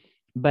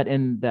 But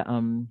in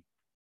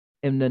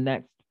the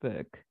next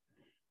book,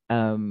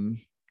 um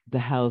the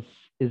house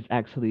is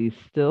actually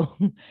still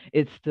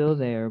it's still mm,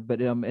 there,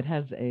 but it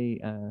has a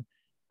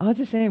oh, it's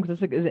a shame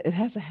because it's like it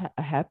has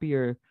a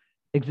happier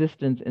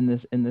existence in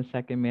the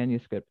second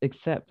manuscript,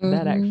 except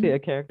that actually mm-hmm. a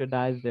character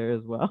dies there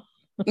as well.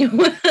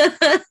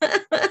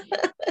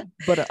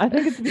 But I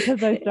think it's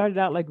because I started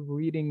out like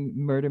reading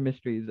murder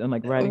mysteries and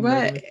like writing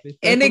murder Right. mysteries,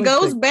 so I And feel it like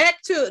goes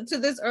back to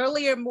this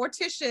earlier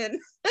mortician.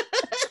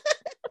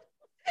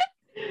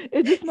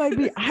 it just might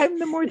be I'm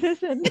the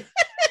mortician.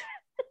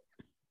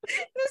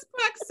 This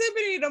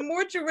proximity to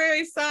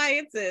mortuary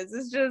sciences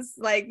is just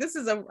like, this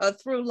is a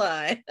through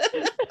line.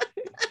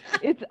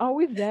 It's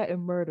always that in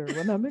murder.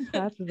 When I'm in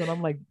classes and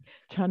I'm like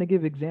trying to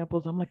give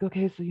examples, I'm like,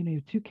 okay, so you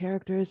have two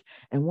characters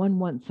and one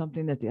wants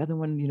something that the other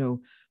one,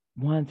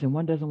 wants, and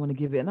one doesn't want to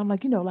give it. And I'm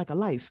like, like a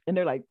life. And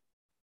they're like,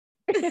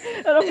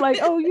 and I'm like,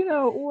 oh,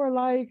 or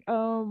like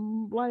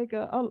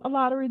a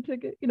lottery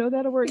ticket,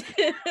 that'll work.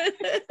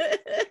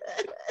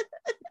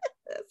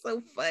 That's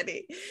so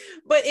funny.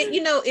 But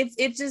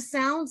it just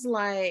sounds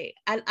like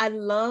I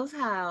love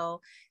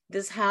how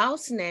this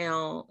house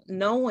now,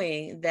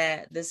 knowing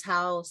that this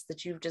house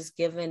that you've just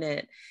given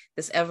it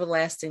this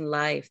everlasting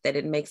life, that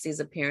it makes these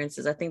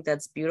appearances. I think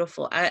that's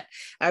beautiful. I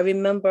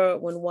remember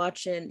when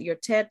watching your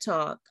TED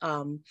talk,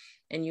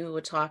 and you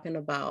were talking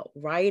about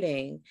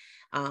writing.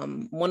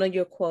 One of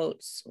your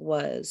quotes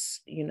was,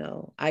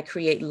 I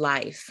create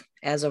life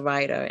as a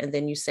writer, and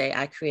then you say,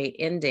 I create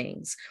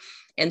endings.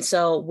 And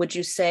so would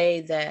you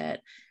say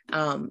that,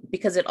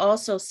 because it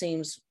also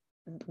seems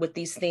with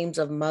these themes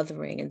of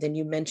mothering, and then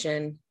you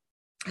mentioned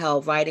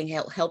how writing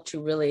helped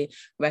you really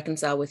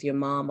reconcile with your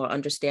mom or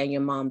understand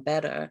your mom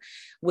better.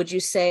 Would you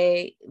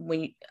say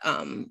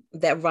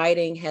that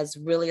writing has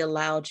really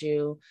allowed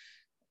you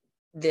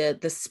the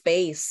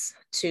space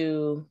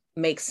to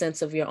make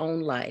sense of your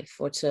own life,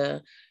 or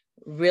to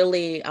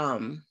really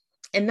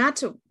and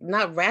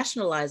not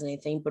rationalize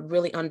anything, but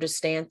really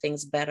understand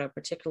things better,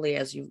 particularly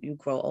as you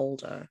grow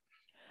older?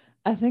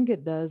 I think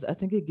it does. I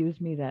think it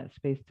gives me that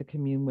space to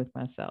commune with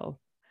myself.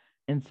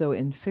 And so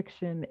in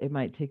fiction, it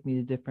might take me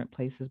to different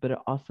places, but it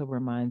also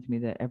reminds me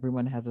that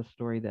everyone has a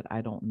story that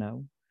I don't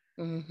know.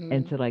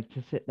 And Mm-hmm.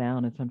 to sit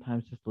down and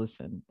sometimes just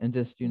listen and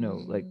just,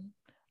 like Mm-hmm.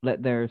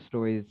 let their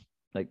stories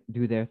like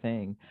do their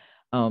thing.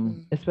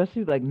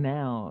 Especially like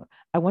now,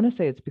 I want to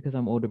say it's because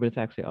I'm older, but it's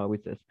actually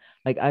always this.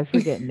 Like I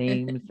forget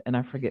names and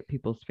I forget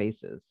people's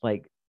faces.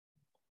 Like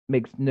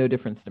makes no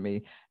difference to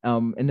me.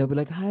 And they'll be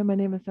like, "Hi, my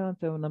name is so and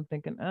so," and I'm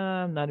thinking,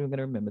 I'm not even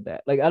gonna remember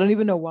that. Like I don't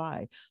even know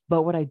why.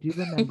 But what I do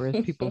remember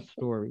is people's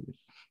stories.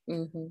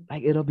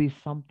 Like it'll be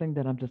something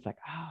that I'm just like,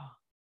 oh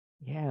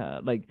yeah.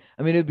 Like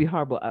I mean, it'd be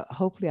horrible.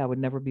 Hopefully, I would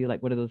never be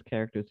like one of those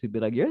characters who'd be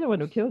like, "You're the one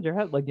who killed your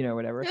husband," like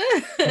whatever.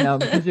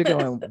 Because you're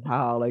going,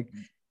 wow, like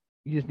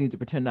you just need to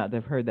pretend not to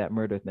have heard that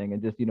murder thing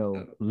and just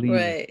leave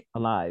Right.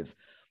 alive.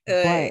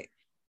 But Right.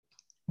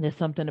 there's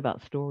something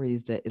about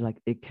stories that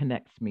like it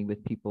connects me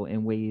with people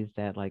in ways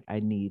that like I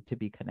need to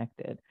be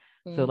connected.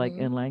 So like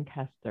in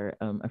Lancaster,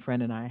 a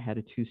friend and I had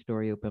a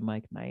 2-story open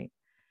mic night.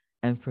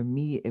 And for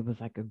me, it was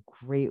like a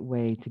great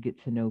way to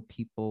get to know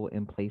people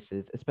in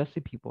places,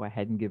 especially people I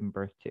hadn't given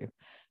birth to.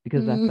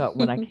 Because I felt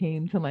when I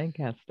came to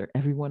Lancaster,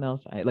 everyone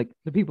else like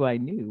the people I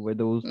knew were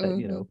those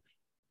that,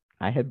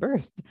 I had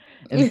birthed.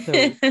 And so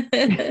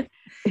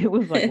it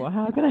was like, well,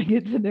 how can I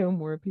get to know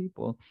more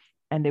people?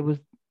 And it was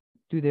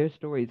through their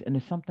stories. And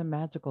there's something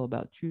magical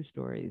about true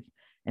stories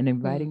and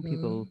inviting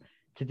people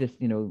to just,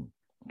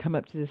 come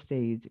up to the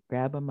stage,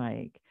 grab a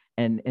mic,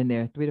 and in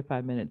their 3 to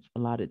 5 minutes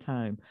allotted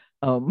time,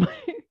 tell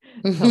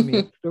me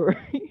a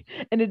story.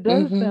 And it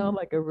does sound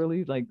like a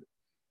really like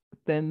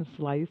thin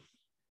slice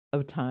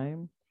of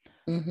time.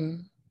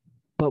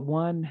 But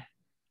one,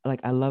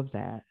 like I love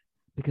that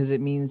because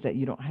it means that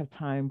you don't have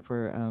time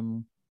for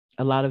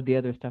a lot of the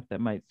other stuff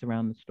that might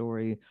surround the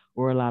story,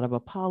 or a lot of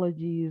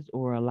apologies,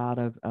 or a lot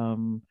of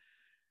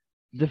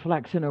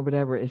deflection or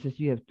whatever. It's just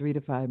you have 3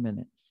 to 5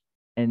 minutes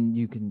and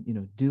you can,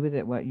 do with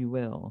it what you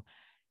will.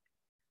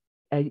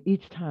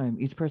 Each time,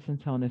 each person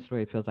telling their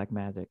story feels like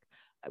magic.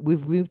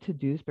 We've moved to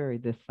Dewsbury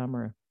this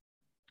summer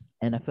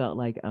and I felt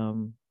like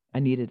I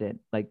needed it.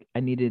 Like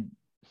I needed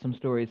some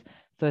stories.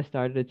 So I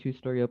started a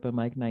 2-story open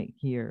mic night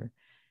here.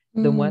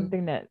 The one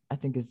thing that I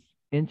think is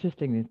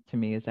interesting to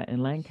me is that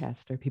in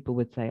Lancaster, people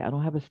would say, I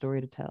don't have a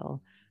story to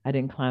tell. I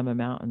didn't climb a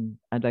mountain.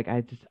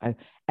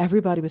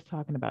 Everybody was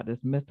talking about this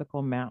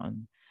mythical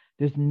mountain.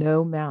 There's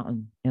no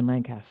mountain in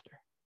Lancaster,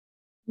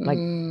 like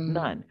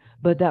none.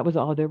 But that was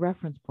all their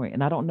reference point.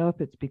 And I don't know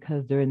if it's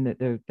because they're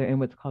in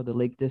what's called the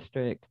Lake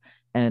District,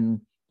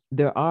 and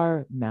there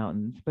are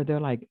mountains, but they're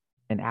like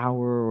an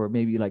hour or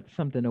maybe like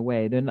something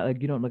away. They're not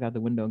like you don't look out the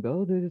window and go,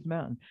 oh, there's this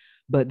mountain.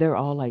 But they're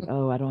all like,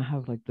 oh, I don't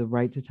have like the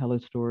right to tell a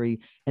story.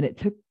 And it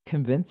took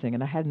convincing,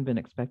 and I hadn't been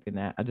expecting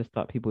that. I just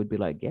thought people would be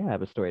like, yeah, I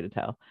have a story to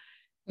tell.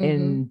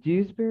 In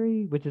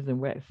Dewsbury, which is in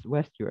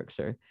West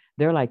Yorkshire,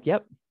 they're like,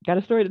 yep, got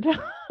a story to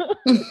tell.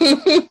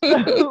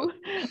 So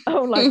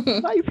I'm like,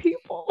 my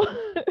people.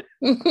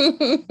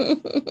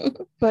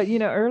 But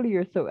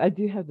earlier, so I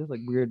do have this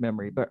like weird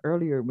memory, but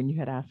earlier when you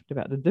had asked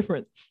about the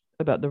difference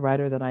about the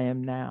writer that I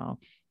am now,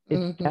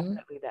 it's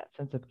definitely that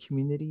sense of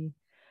community.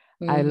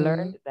 I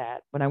learned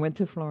that when I went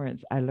to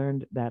Florence, I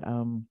learned that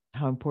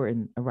how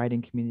important a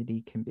writing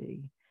community can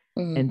be.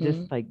 And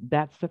just like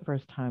that's the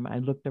first time I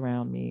looked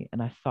around me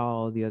and I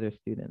saw the other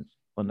students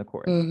on the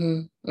course.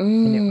 And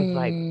it was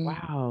like,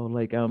 wow,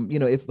 like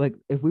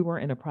if we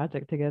weren't in a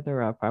project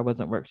together, or if I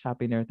wasn't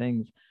workshopping their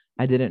things,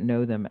 I didn't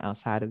know them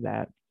outside of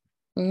that.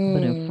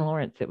 But in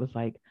Florence, it was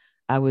like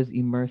I was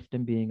immersed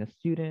in being a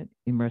student,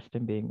 immersed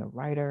in being a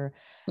writer.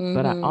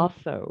 But I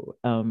also,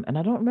 and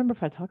I don't remember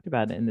if I talked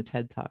about it in the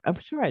TED Talk. I'm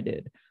sure I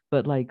did.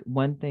 But like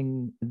one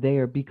thing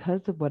there,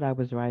 because of what I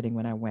was writing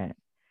when I went,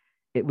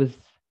 it was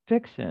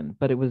fiction,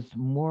 but it was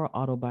more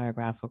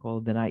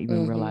autobiographical than I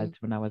even realized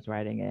when I was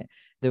writing it.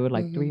 There were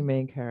like 3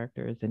 main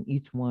characters, and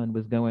each one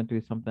was going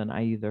through something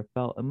I either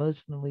felt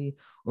emotionally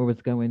or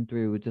was going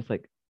through just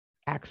like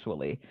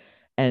actually.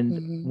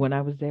 And when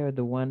I was there,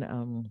 the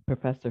one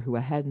professor who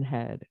I hadn't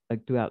had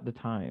like throughout the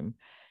time,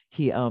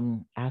 he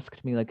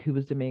asked me like who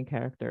was the main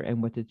character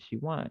and what did she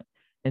want.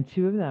 And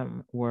 2 of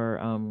them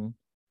were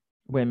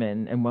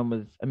women and one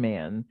was a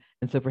man.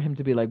 And so for him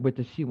to be like, what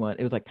does she want?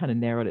 It was like kind of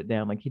narrowed it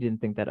down. Like he didn't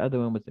think that other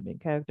one was the main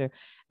character.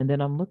 And then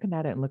I'm looking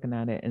at it and looking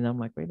at it and I'm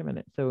like, wait a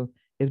minute. So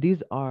if these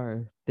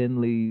are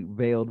thinly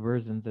veiled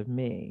versions of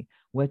me,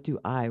 what do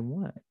I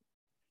want?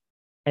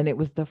 And it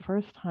was the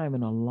first time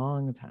in a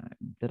long time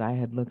that I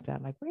had looked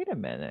at like, wait a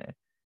minute,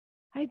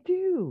 I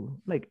do.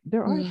 Like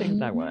there are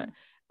things I want.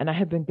 And I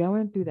had been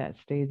going through that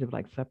stage of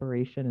like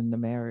separation in the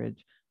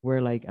marriage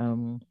where like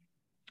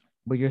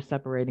where you're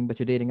separating but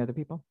you're dating other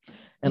people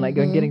and like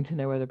getting to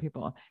know other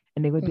people,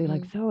 and they would be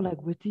like, so like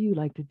what do you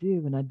like to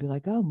do? And I'd be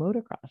like, oh,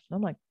 motocross. And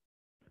I'm like,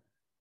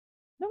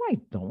 no, I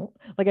don't.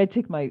 Like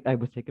I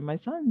was taking my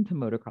son to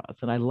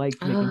motocross and I liked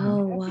making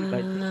him happy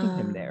by taking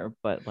him there,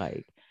 but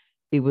like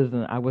I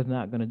was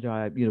not going to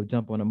drive,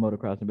 jump on a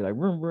motocross and be like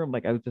room room.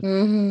 Like I was just,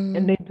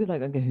 and they'd be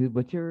like, okay,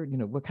 what's your,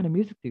 what kind of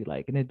music do you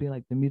like? And it'd be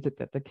like the music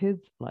that the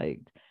kids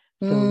liked.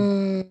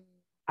 So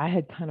I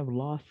had kind of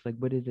lost like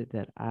what is it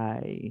that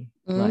I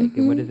like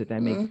and what is it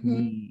that makes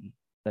me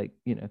like,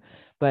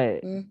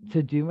 but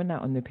to doing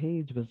that on the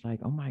page was like,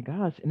 oh my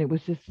gosh. And it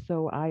was just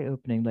so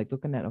eye-opening, like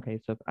looking at,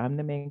 okay, so if I'm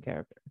the main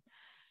character,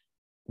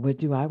 what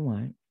do I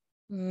want?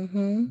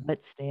 What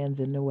stands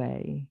in the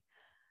way?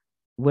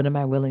 What am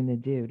I willing to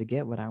do to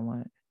get what I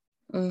want?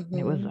 And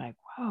it was like,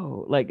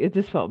 whoa, like it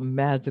just felt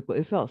magical.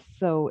 It felt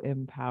so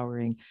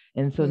empowering.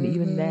 And so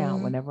even now,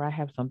 whenever I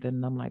have something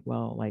and I'm like,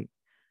 well, like,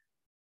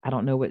 I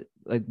don't know what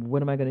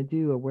am I going to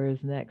do or where's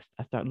next?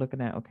 I start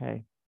looking at,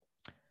 okay,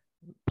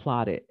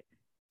 plot it.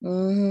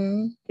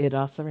 It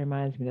also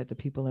reminds me that the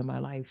people in my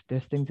life,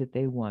 there's things that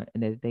they want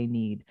and that they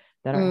need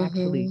that are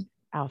actually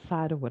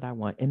outside of what I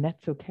want. And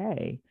that's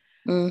okay.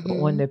 But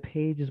on the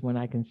page is when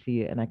I can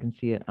see it, and I can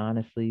see it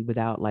honestly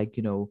without like,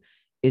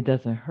 it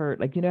doesn't hurt.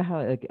 Like, you know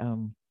how like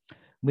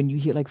when you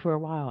hear, like, for a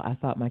while I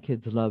thought my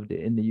kids loved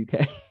it in the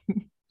UK.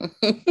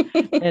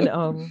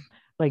 And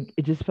like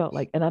it just felt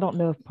like, and I don't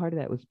know if part of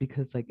that was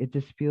because like it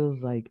just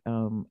feels like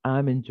I'm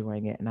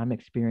enjoying it and I'm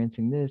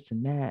experiencing this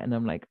and that, and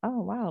I'm like,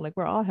 oh wow, like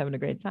we're all having a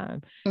great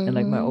time. And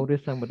like my older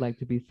son would like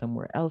to be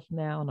somewhere else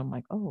now, and I'm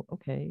like, oh,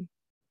 okay,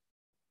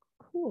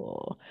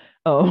 cool.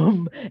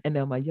 And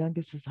now my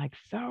youngest is like,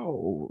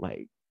 so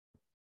like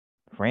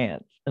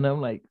France. And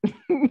I'm like,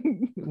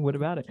 what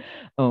about it?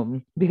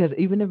 Because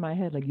even in my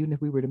head, like even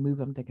if we were to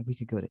move, I'm thinking we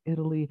could go to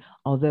Italy.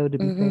 Although to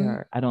be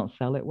fair, I don't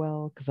sell it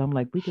well because I'm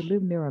like, we could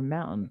live near a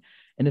mountain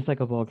and it's like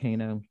a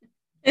volcano.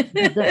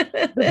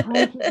 The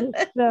prices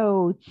are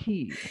so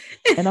cheap.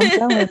 And I'm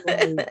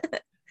going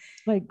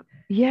like,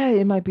 yeah,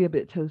 it might be a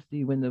bit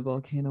toasty when the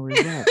volcano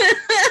erupts.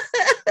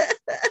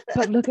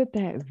 But look at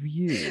that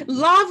view.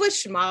 Lava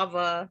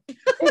schmava.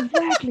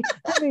 Exactly.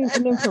 I mean,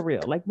 and then for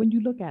real, like when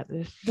you look at it,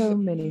 there's so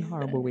many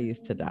horrible ways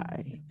to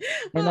die.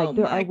 And like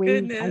there are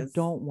ways I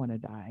don't want to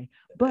die.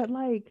 But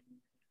like,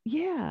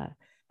 yeah,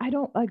 I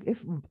don't like if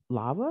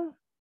lava.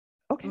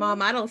 Okay.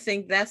 Mom, I don't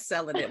think that's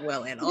selling it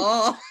well at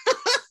all.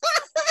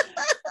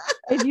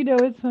 And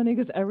it's funny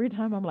because every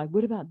time I'm like,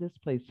 what about this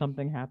place?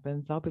 Something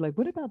happens. I'll be like,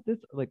 what about this?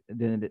 Like,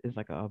 then it's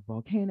like a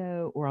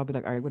volcano, or I'll be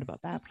like, all right, what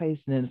about that place?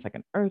 And then it's like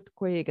an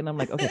earthquake. And I'm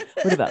like, okay,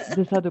 what about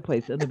this other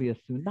place? It'll be a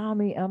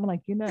tsunami. And I'm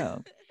like,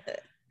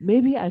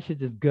 maybe I should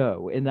just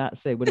go and not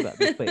say, what about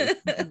this place?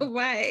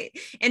 Right.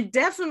 And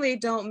definitely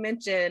don't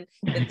mention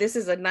that this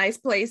is a nice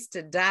place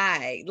to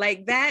die.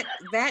 Like that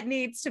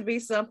needs to be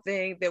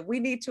something that we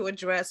need to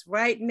address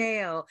right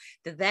now,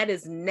 that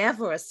is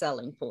never a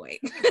selling point.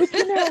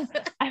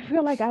 But I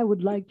feel like I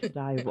would like to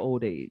die of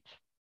old age.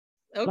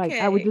 Okay. Like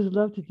I would just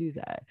love to do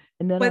that.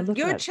 And then but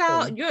your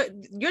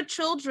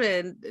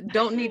children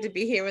don't need to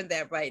be hearing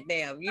that right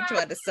now. You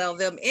try to sell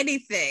them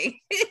anything.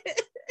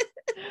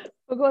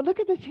 But go, look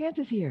at the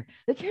chances here.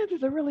 The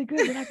chances are really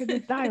good that I could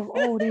just die of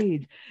old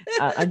age.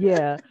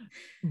 Yeah.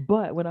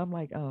 But when I'm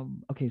like,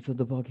 okay, so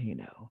the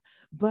volcano.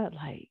 But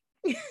like,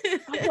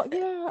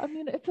 yeah, I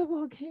mean, it's a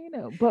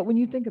volcano. But when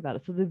you think about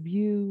it, so the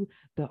view,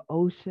 the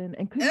ocean,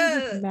 and could you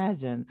just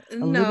imagine a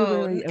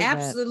literary event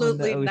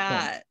absolutely on the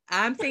not.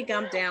 I think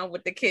I'm down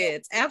with the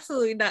kids.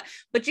 Absolutely not.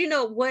 But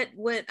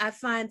what I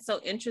find so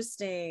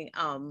interesting,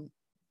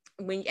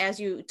 as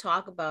you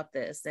talk about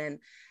this, and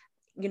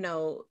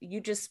you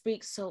just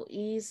speak so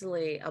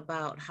easily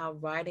about how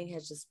writing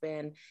has just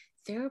been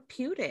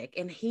therapeutic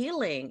and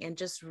healing and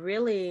just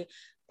really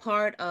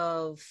part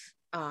of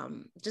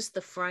just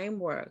the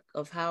framework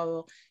of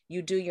how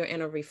you do your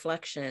inner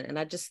reflection. And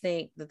I just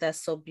think that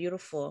that's so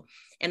beautiful.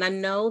 And I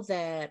know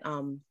that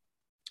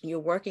you're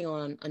working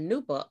on a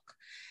new book,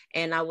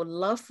 and I would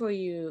love for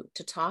you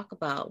to talk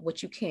about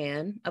what you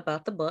can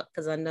about the book,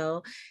 because I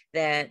know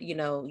that,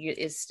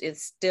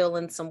 it's still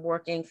in some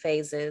working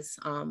phases.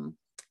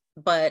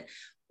 But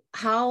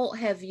how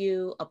have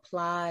you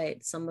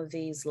applied some of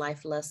these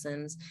life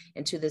lessons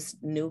into this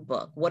new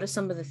book? What are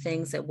some of the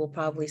things that we'll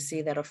probably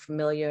see that are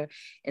familiar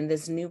in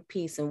this new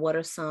piece? And what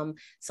are some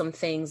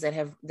things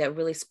that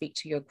really speak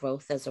to your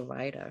growth as a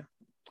writer?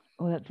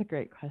 Oh, that's a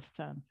great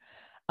question.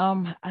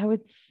 I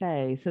would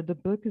say, so the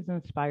book is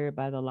inspired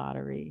by the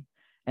lottery.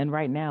 And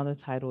right now the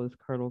title is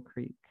Curdle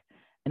Creek.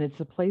 And it's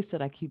a place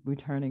that I keep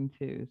returning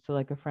to. So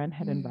like a friend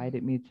had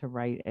invited me to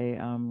write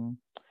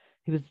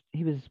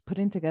he was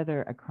putting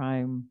together a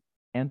crime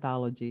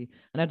anthology,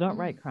 and I don't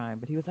write crime,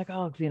 but he was like,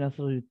 oh,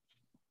 so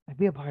I'd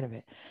be a part of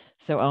it.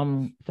 So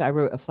I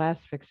wrote a flash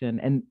fiction,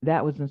 and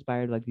that was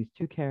inspired like these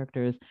two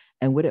characters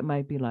and what it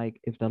might be like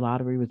if the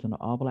lottery was in an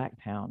all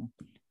Black town,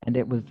 and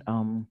it was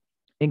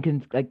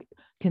like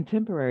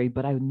contemporary,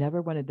 but I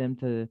never wanted them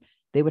to.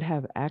 They would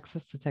have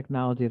access to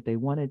technology if they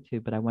wanted to,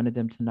 but I wanted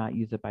them to not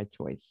use it by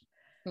choice.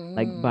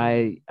 Like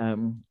by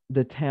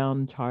the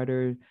town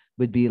charter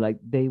would be like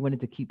they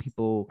wanted to keep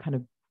people kind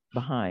of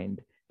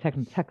behind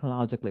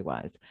technologically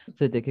wise, so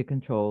that they could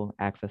control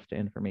access to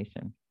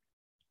information.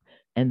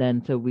 And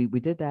then so we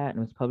did that, and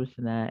it was published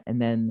in that. And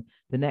then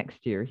the next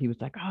year he was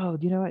like, oh,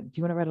 you know what? Do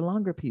you want to write a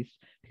longer piece?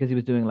 Because he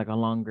was doing like a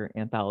longer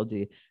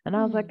anthology. And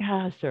I was like,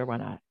 sure, why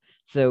not?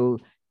 So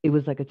it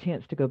was like a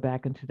chance to go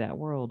back into that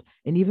world.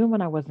 And even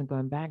when I wasn't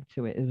going back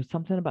to it, it was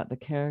something about the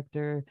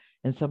character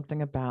and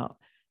something about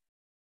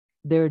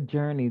their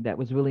journey that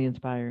was really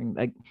inspiring,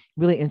 like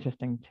really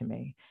interesting to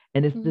me.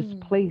 And it's this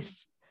place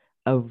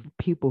of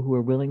people who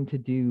are willing to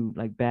do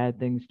like bad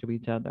things to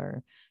each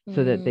other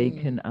so that they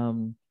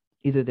can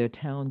either their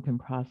town can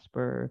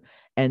prosper,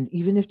 and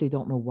even if they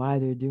don't know why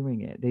they're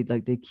doing it,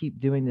 they keep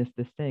doing this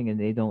thing and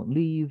they don't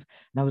leave.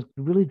 And I was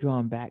really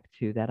drawn back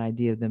to that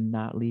idea of them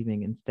not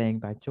leaving and staying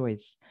by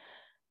choice.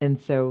 And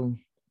so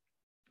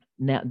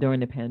now during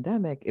the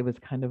pandemic, it was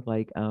kind of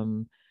like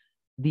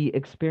the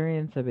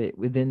experience of it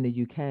within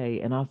the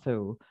UK, and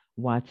also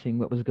watching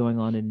what was going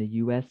on in the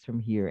US from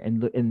here,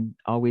 and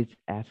always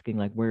asking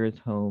like, where is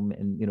home,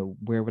 and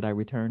where would I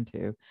return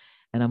to?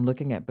 And I'm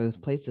looking at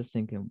both places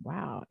thinking,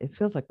 wow, it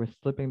feels like we're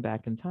slipping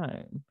back in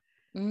time.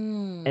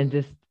 And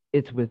just,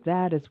 it's with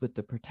that, it's with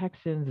the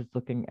protections, it's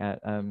looking at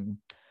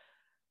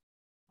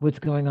what's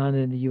going on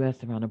in the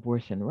US around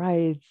abortion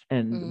rights,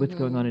 and what's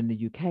going on in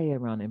the UK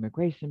around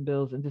immigration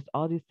bills, and just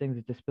all these things.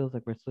 It just feels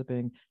like we're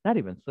slipping, not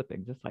even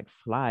slipping, just like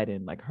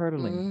sliding, like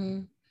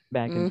hurtling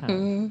back in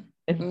time.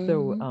 And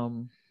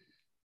so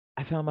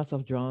I found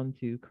myself drawn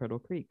to Curdle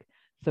Creek.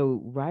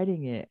 So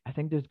writing it, I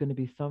think there's going to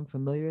be some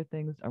familiar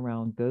things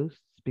around ghosts,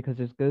 because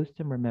there's Ghost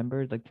and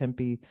Remembered. Like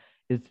Tempe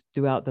is,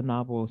 throughout the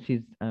novel,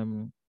 she's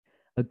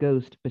a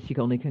ghost, but she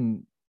only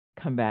can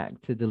come back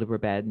to deliver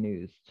bad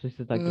news. So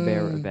she's like the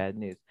bearer of bad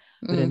news.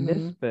 But in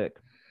this book,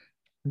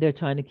 they're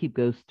trying to keep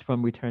ghosts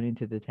from returning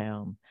to the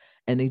town.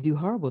 And they do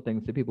horrible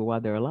things to people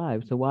while they're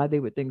alive. So why they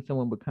would think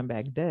someone would come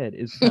back dead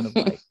is kind of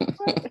like,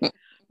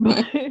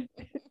 what?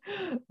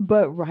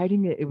 But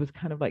writing it, it was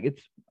kind of like,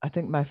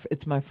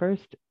 it's my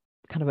first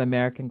kind of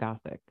American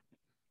Gothic.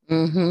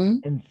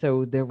 And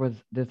so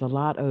there's a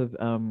lot of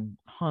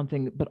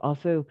haunting, but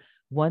also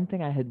one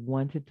thing I had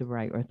wanted to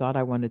write, or thought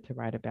I wanted to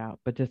write about,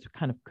 but just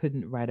kind of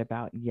couldn't write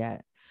about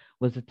yet,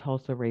 was the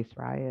Tulsa race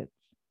riots.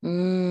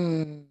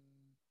 And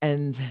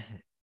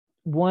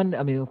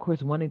I mean, of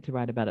course, wanting to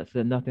write about it so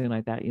that nothing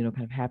like that,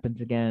 kind of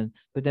happens again.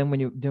 But then when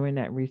you're doing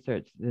that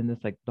research, then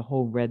it's like the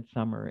whole Red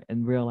Summer,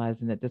 and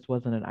realizing that this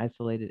wasn't an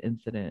isolated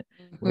incident,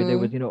 where there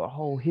was, a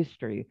whole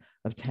history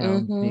of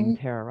towns being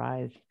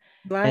terrorized.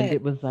 And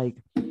it was like,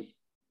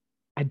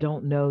 I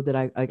don't know that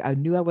I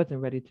knew I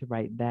wasn't ready to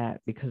write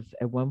that, because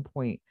at one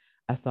point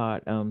I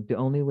thought the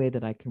only way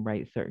that I can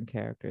write certain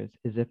characters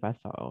is if I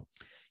saw,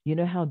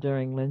 how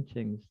during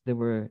lynchings there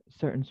were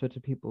certain sorts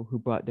of people who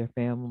brought their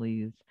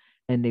families,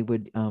 and they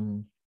would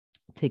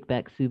take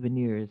back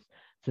souvenirs.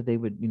 So they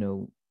would,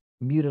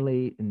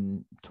 mutilate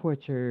and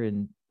torture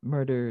and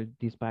murder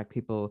these Black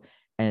people,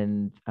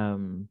 and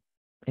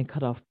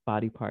cut off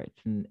body parts,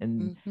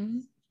 and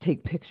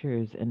take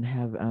pictures and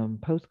have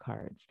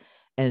postcards.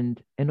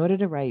 And in order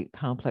to write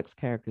complex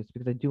characters,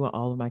 because I do want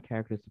all of my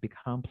characters to be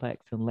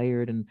complex and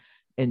layered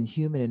and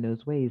human in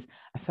those ways,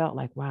 I felt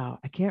like, wow,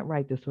 I can't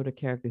write this sort of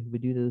character who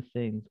would do those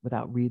things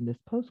without reading this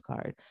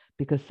postcard,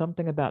 because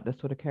something about the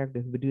sort of character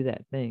who would do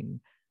that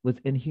thing was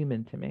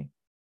inhuman to me.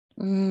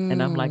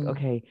 And I'm like,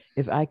 okay,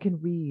 if I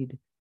can read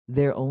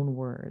their own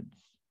words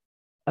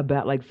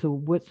about, like, so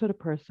what sort of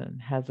person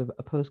has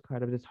a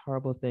postcard of this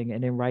horrible thing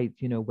and then writes,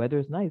 weather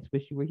is nice,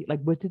 wish you were here.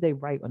 Like, what did they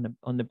write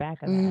on the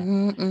back of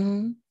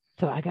that?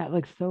 So I got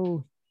like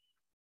so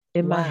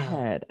in my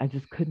head, I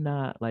just could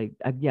not, like,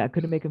 I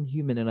couldn't make them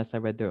human unless I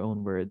read their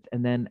own words.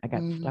 And then I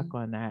got stuck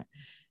on that.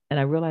 And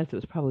I realized it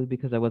was probably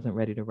because I wasn't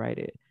ready to write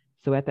it.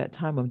 So at that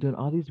time, I'm doing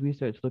all these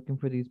research, looking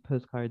for these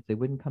postcards. They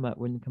wouldn't come up.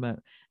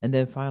 And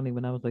then finally,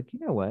 when I was like, you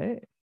know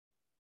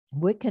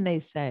what can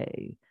they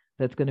say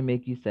that's going to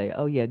make you say,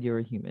 oh, yeah, you're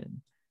a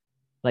human?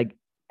 Like,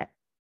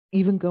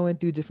 even going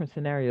through different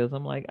scenarios,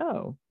 I'm like,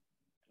 oh,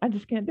 I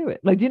just can't do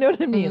it. Like, you know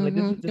what I mean? Like,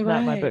 this is just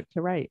not my book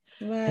to write.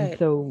 And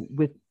so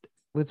with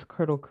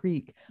Curdle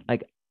Creek,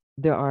 like,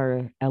 there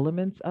are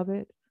elements of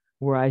it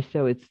where I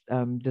show it's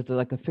there's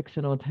like a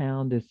fictional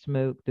town, there's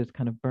smoke, there's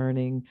kind of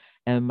burning,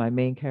 and my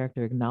main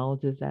character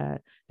acknowledges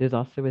that. There's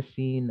also a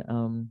scene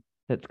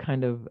that's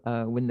kind of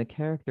when the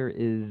character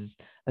is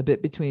a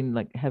bit between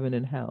like heaven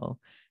and hell.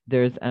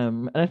 There's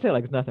and I say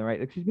like it's nothing, right?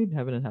 Like, she's between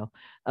heaven and hell.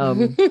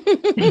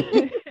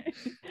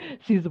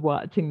 She's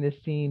watching this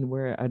scene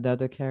where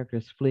another character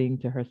is fleeing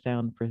to her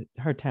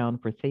town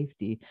for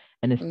safety,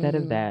 and instead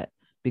of that,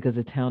 because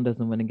the town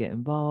doesn't want to get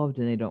involved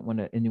and they don't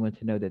want anyone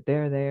to know that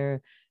they're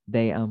there,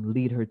 they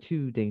lead her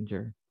to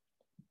danger,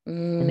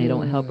 and they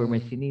don't help her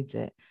when she needs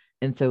it.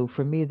 And so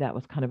for me, that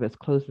was kind of as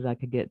close as I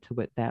could get to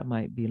what that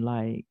might be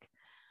like.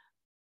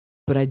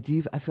 But I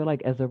feel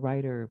like as a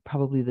writer,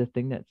 probably the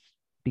thing that's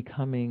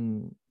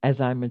becoming as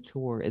I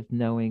mature is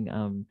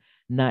knowing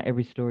not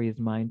every story is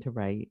mine to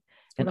write,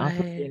 and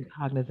also being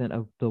cognizant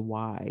of the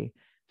why.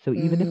 So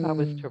even if I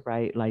was to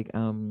write like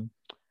one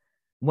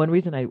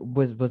reason I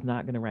was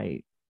not going to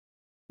write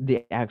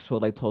the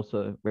actual like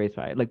Tulsa race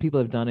riot, like, people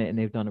have done it and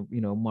they've done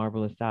a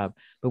marvelous job,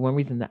 but one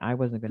reason that I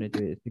wasn't going to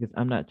do it is because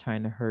I'm not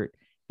trying to hurt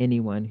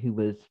anyone who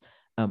was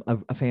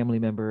a family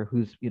member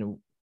who's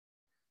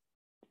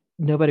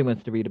nobody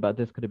wants to read about.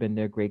 This could have been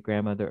their great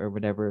grandmother or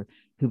whatever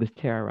who was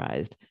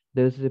terrorized.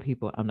 Those are the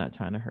people I'm not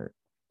trying to hurt.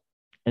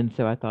 And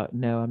so I thought,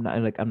 no, I'm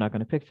not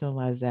going to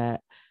fictionalize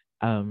that.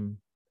 And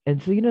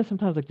so,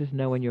 sometimes like just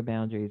knowing your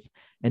boundaries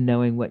and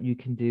knowing what you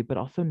can do, but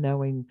also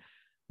knowing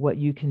what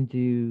you can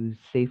do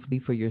safely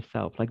for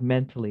yourself, like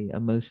mentally,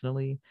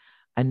 emotionally.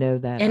 I know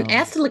that And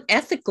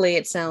ethically,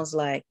 it sounds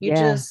like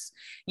yeah,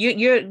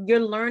 you're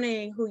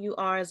learning who you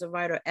are as a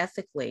writer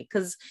ethically,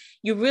 because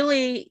you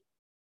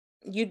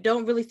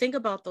don't really think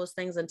about those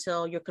things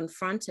until you're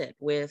confronted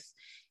with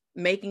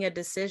making a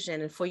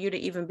decision. And for you to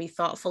even be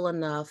thoughtful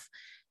enough,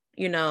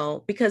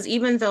 because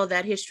even though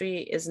that history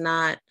is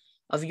not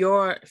of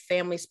your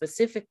family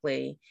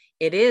specifically,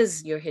 it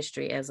is your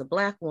history as a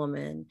Black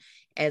woman,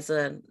 as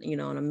an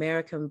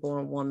American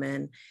born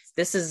woman.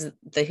 This is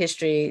the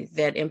history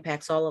that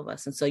impacts all of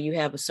us. And so you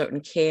have a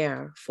certain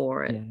care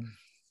for it. yeah.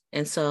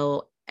 And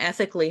so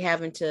ethically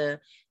having to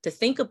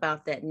think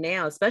about that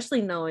now,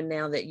 especially knowing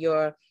now that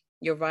your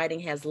writing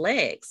has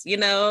legs, you're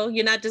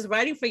not just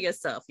writing for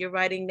yourself, you're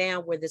writing now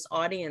where this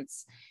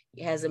audience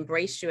has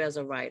embraced you as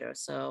a writer.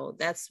 So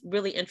that's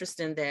really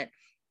interesting, that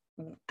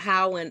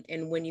how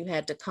and when you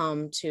had to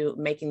come to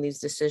making these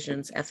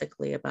decisions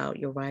ethically about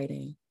your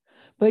writing.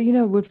 But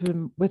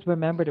with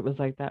Remembered, it was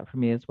like that for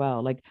me as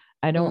well. Like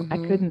I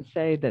Mm-hmm. couldn't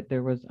say that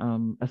there was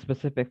a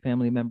specific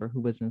family member who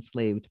was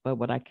enslaved, but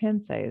what I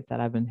can say is that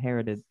I've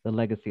inherited the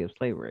legacy of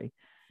slavery.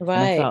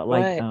 And I Right, felt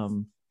like right.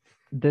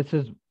 this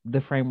is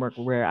the framework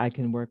where I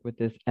can work with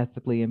this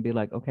ethically and be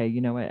like, okay, you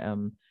know what?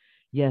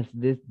 Yes,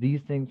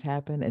 these things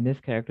happen, and this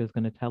character is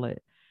going to tell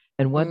it.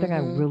 And one thing I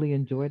Mm-hmm. really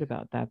enjoyed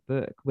about that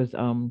book was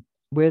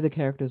where the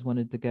characters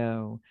wanted to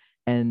go,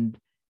 and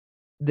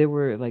there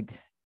were like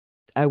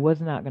I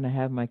was not going to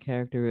have my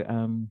character.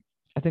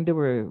 I think there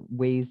were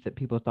ways that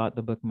people thought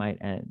the book might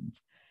end,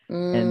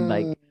 and Mm.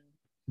 like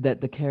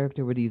that the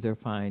character would either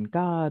find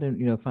God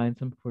and find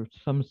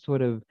some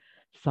sort of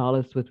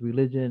solace with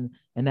religion,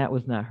 and that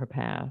was not her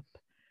path.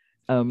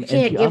 You And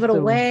can't she give it also,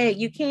 away.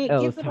 You can't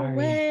oh, give it sorry.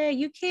 away.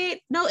 You can't.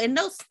 No, and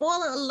no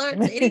spoiler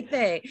alerts,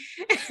 anything.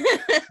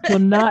 So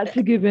not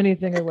to give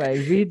anything away,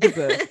 read the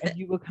book, and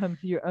you will come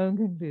to your own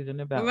conclusion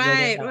about whether or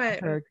Right, not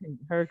right,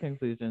 her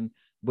conclusion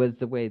was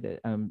the way that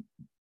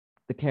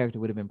the character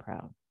would have been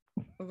proud.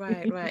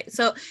 right, right.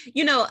 So,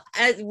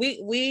 as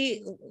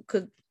we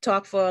could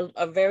talk for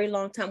a very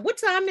long time. What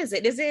time is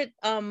it? Is it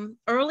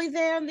early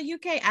there in the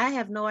UK? I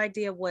have no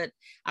idea what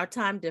our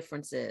time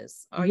difference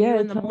is. Are Yeah, you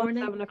in it's the almost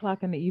morning? 7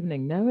 o'clock in the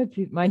evening. No, it's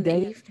my In the day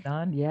is evening?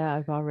 done. Yeah,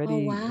 I've Oh,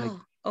 already like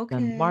wow.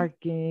 done Okay.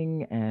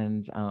 marking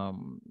and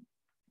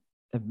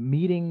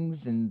meetings,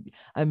 and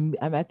I'm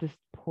at this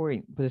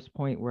point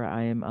where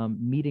I am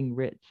meeting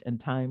rich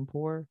and time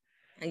poor.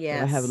 So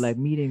I have Yes. like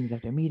meetings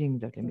after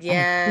meetings after oh please.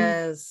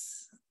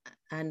 Yes,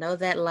 I know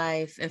that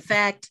life. In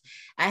fact,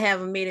 I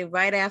have a meeting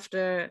right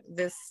after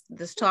this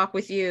talk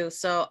with you.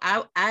 So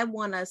I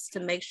want us to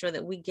make sure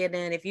that we get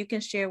in. If you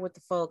can share with the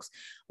folks,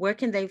 where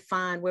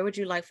would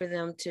you like for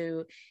them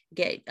to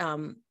get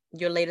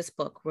your latest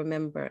book,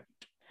 Remember?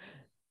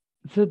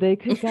 So they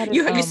could get it.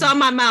 You saw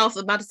my mouth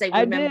about to say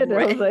I did. I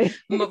remember was like,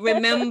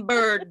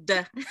 remembered.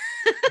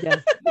 yes.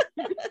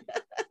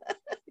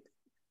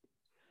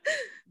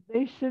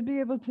 They should be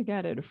able to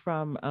get it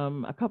from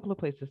a couple of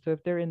places. So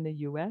if they're in the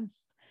US,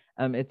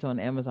 it's on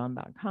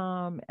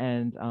Amazon.com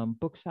and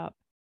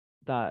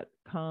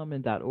bookshop.com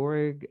and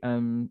 .org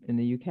in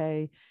the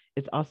UK.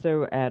 It's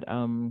also at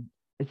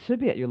it should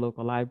be at your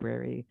local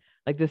library.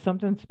 Like there's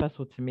something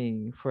special to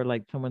me for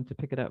like someone to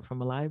pick it up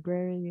from a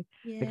library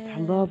because I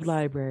love Yes.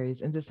 libraries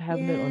and just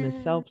having it on a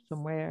Yes. shelf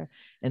somewhere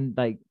and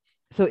like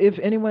so if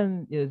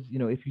anyone is,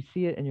 if you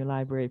see it in your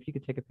library, if you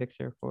could take a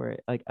picture for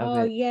it, like of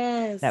Oh, it, that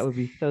yes. would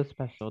be so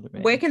special to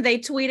Where me. can they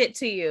tweet it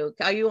to you?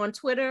 Are you on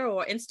Twitter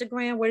or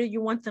Instagram? Where do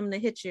you want them to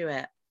hit you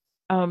at?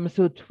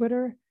 So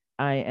Twitter,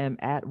 I am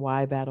at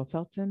Y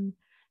Battle-Felton,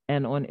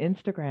 and on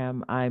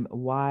Instagram, I'm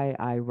Y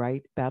I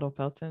write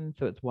Battle-Felton.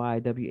 So it's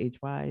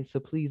YWHY. So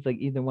please, like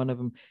either one of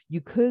them.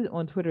 You could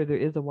on Twitter. There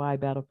is a Y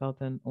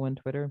Battle-Felton on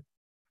Twitter.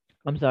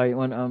 I'm sorry,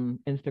 on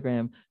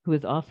Instagram, who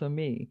is also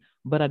me,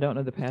 but I don't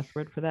know the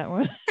password for that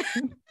one.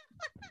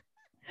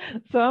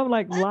 So I'm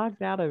like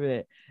locked out of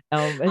it.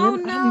 And Oh then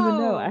I don't even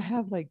know. I no.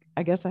 have like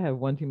I guess I have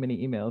one too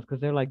many emails because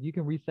they're like you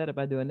can reset it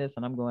by doing this,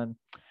 and I'm going.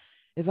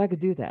 If I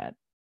could do that,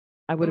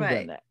 I would have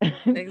done Right.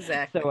 that.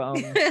 Exactly.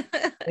 So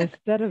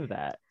instead of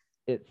that,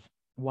 it's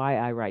why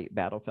I write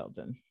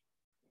Battle-Felton.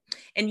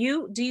 And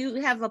do you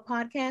have a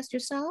podcast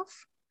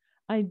yourself?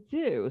 I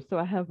do. So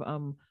I have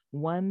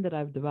one that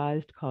I've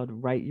devised called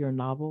Write Your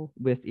Novel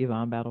with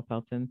Yvonne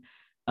Battle-Felton.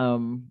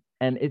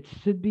 And it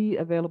should be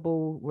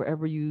available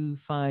wherever you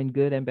find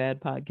good and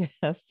bad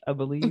podcasts, I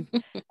believe.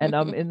 And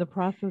I'm in the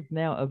process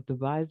now of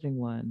devising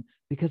one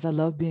because I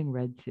love being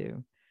read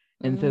to.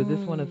 And so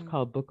this one is Mm,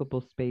 called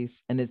Bookable Space,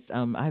 and it's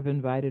I've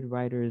invited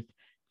writers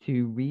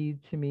to read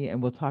to me,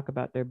 and we'll talk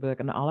about their book.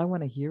 And all I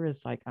want to hear is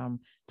like,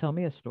 tell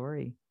me a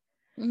story.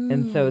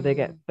 And so they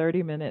get mm.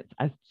 30 minutes.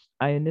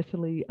 I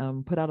initially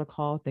put out a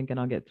call thinking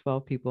I'll get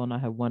 12 people and I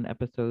have one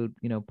episode,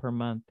 per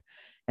month.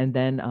 And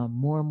then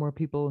more and more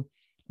people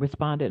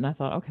responded, and I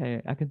thought,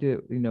 okay, I can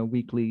do it,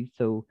 weekly.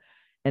 So,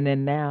 and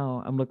then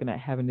now I'm looking at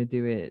having to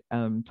do it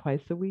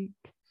twice a week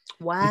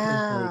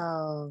because like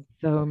Wow.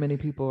 so many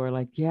people are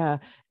like, yeah.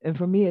 And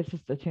for me, it's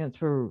just a chance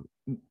for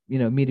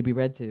me to be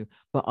read to,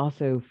 but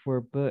also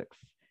for books.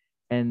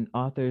 and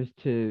authors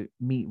to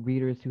meet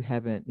readers who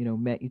haven't,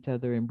 met each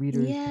other, and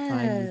readers to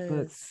find new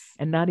books, Yes.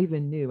 and not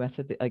even new. I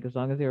said that, like, as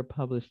long as they were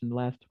published in the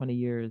last 20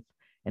 years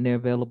and they're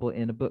available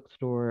in a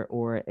bookstore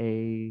or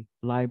a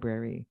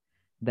library,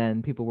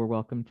 then people were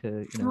welcome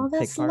to, Oh, take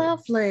that's part.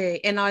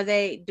 lovely. And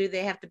do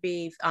they have to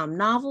be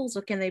novels,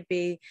 or can they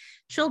be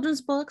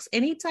children's books?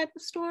 Any type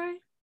of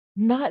story?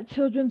 Not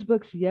children's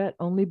books yet,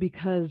 only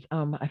because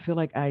I feel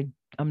like I'm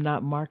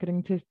not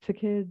marketing to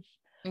kids,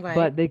 Right.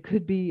 but they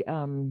could be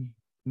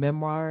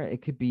memoir,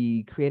 it could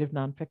be creative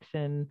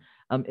nonfiction.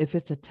 If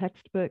it's a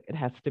textbook, it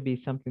has to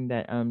be something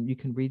that you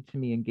can read to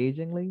me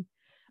engagingly.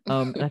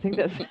 And I think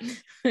that's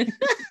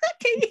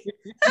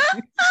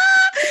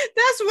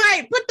That's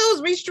right. Put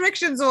those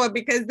restrictions on,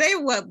 because they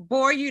will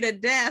bore you to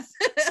death.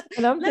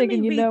 and I'm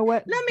thinking, you know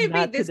what? Let me read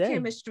Not this today.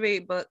 chemistry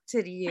book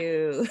to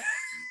you.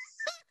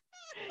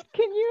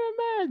 Can you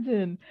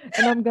imagine?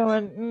 And I'm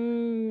going,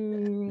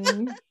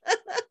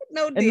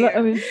 No, and I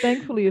dear. mean,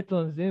 thankfully it's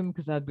on Zoom,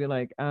 because I'd be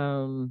like,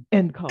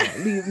 end call,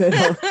 leave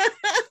now.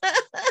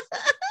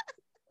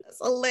 That's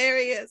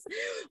hilarious.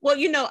 Well,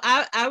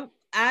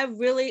 I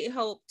really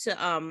hope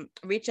to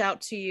reach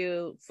out to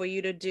you for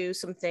you to do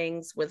some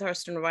things with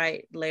Hurston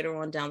Wright later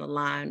on down the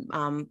line,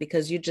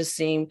 because you just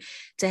seem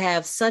to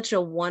have such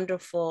a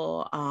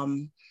wonderful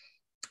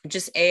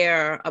just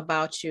air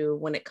about you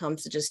when it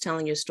comes to just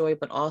telling your story,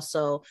 but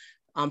also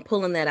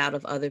pulling that out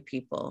of other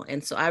people.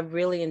 And so I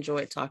really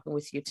enjoyed talking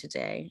with you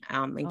today,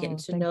 and getting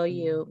to Thank know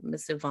you. you,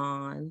 Miss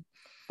Yvonne.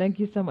 Thank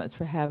you so much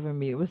for having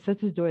me. It was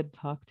such a joy to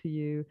talk to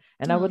you,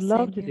 and I would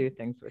love to do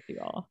things with you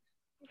all.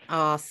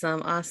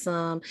 Awesome.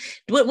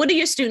 What do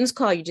your students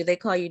call you? Do they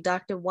call you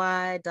Dr.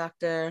 Y,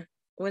 Dr.?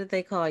 What do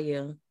they call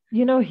you?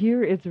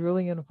 Here it's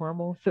really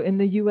informal. So in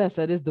the US,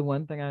 that is the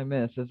one thing I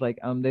miss. Is like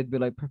they'd be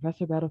like,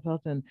 Professor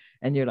Battle-Felton,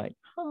 and you're like,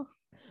 huh.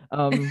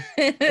 And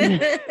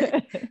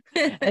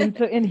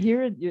so in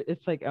here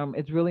it's like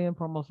it's really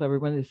informal. So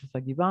everyone is just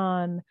like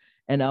Yvonne,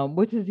 and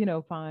which is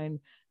fine.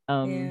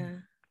 Yeah.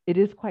 It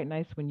is quite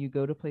nice when you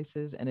go to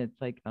places and it's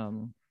like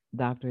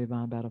Dr.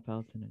 Yvonne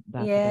Battle-Felton and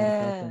Dr.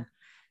 Yeah.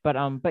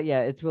 Battle-Felton. But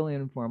yeah, it's really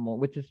informal,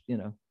 which is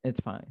it's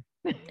fine.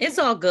 It's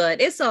all good.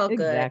 It's all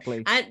good.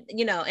 Exactly.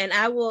 And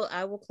I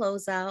will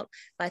close out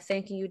by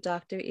thanking you,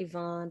 Dr.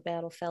 Yvonne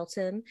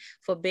Battle-Felton,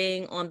 for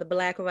being on the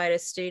Black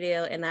Writers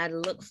Studio. And I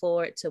look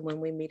forward to when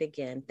we meet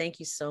again. Thank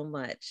you so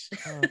much.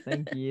 Oh,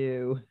 thank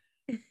you.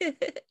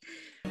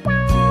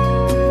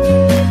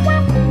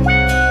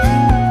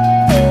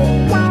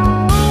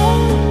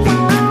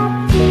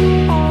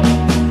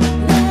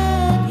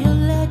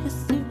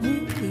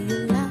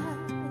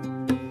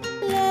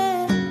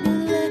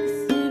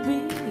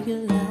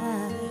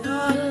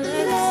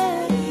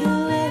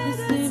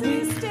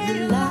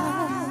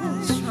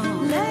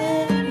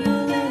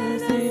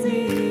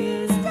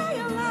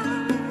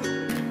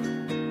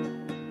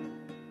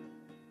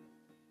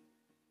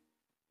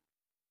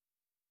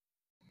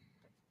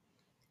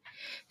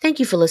 Thank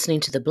you for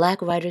listening to the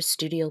Black Writers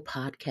Studio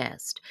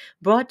podcast,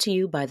 brought to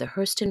you by the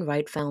Hurston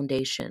Wright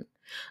Foundation.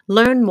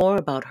 Learn more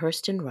about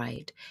Hurston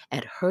Wright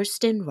at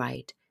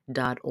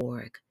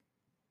hurstonwright.org.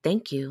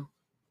 Thank you.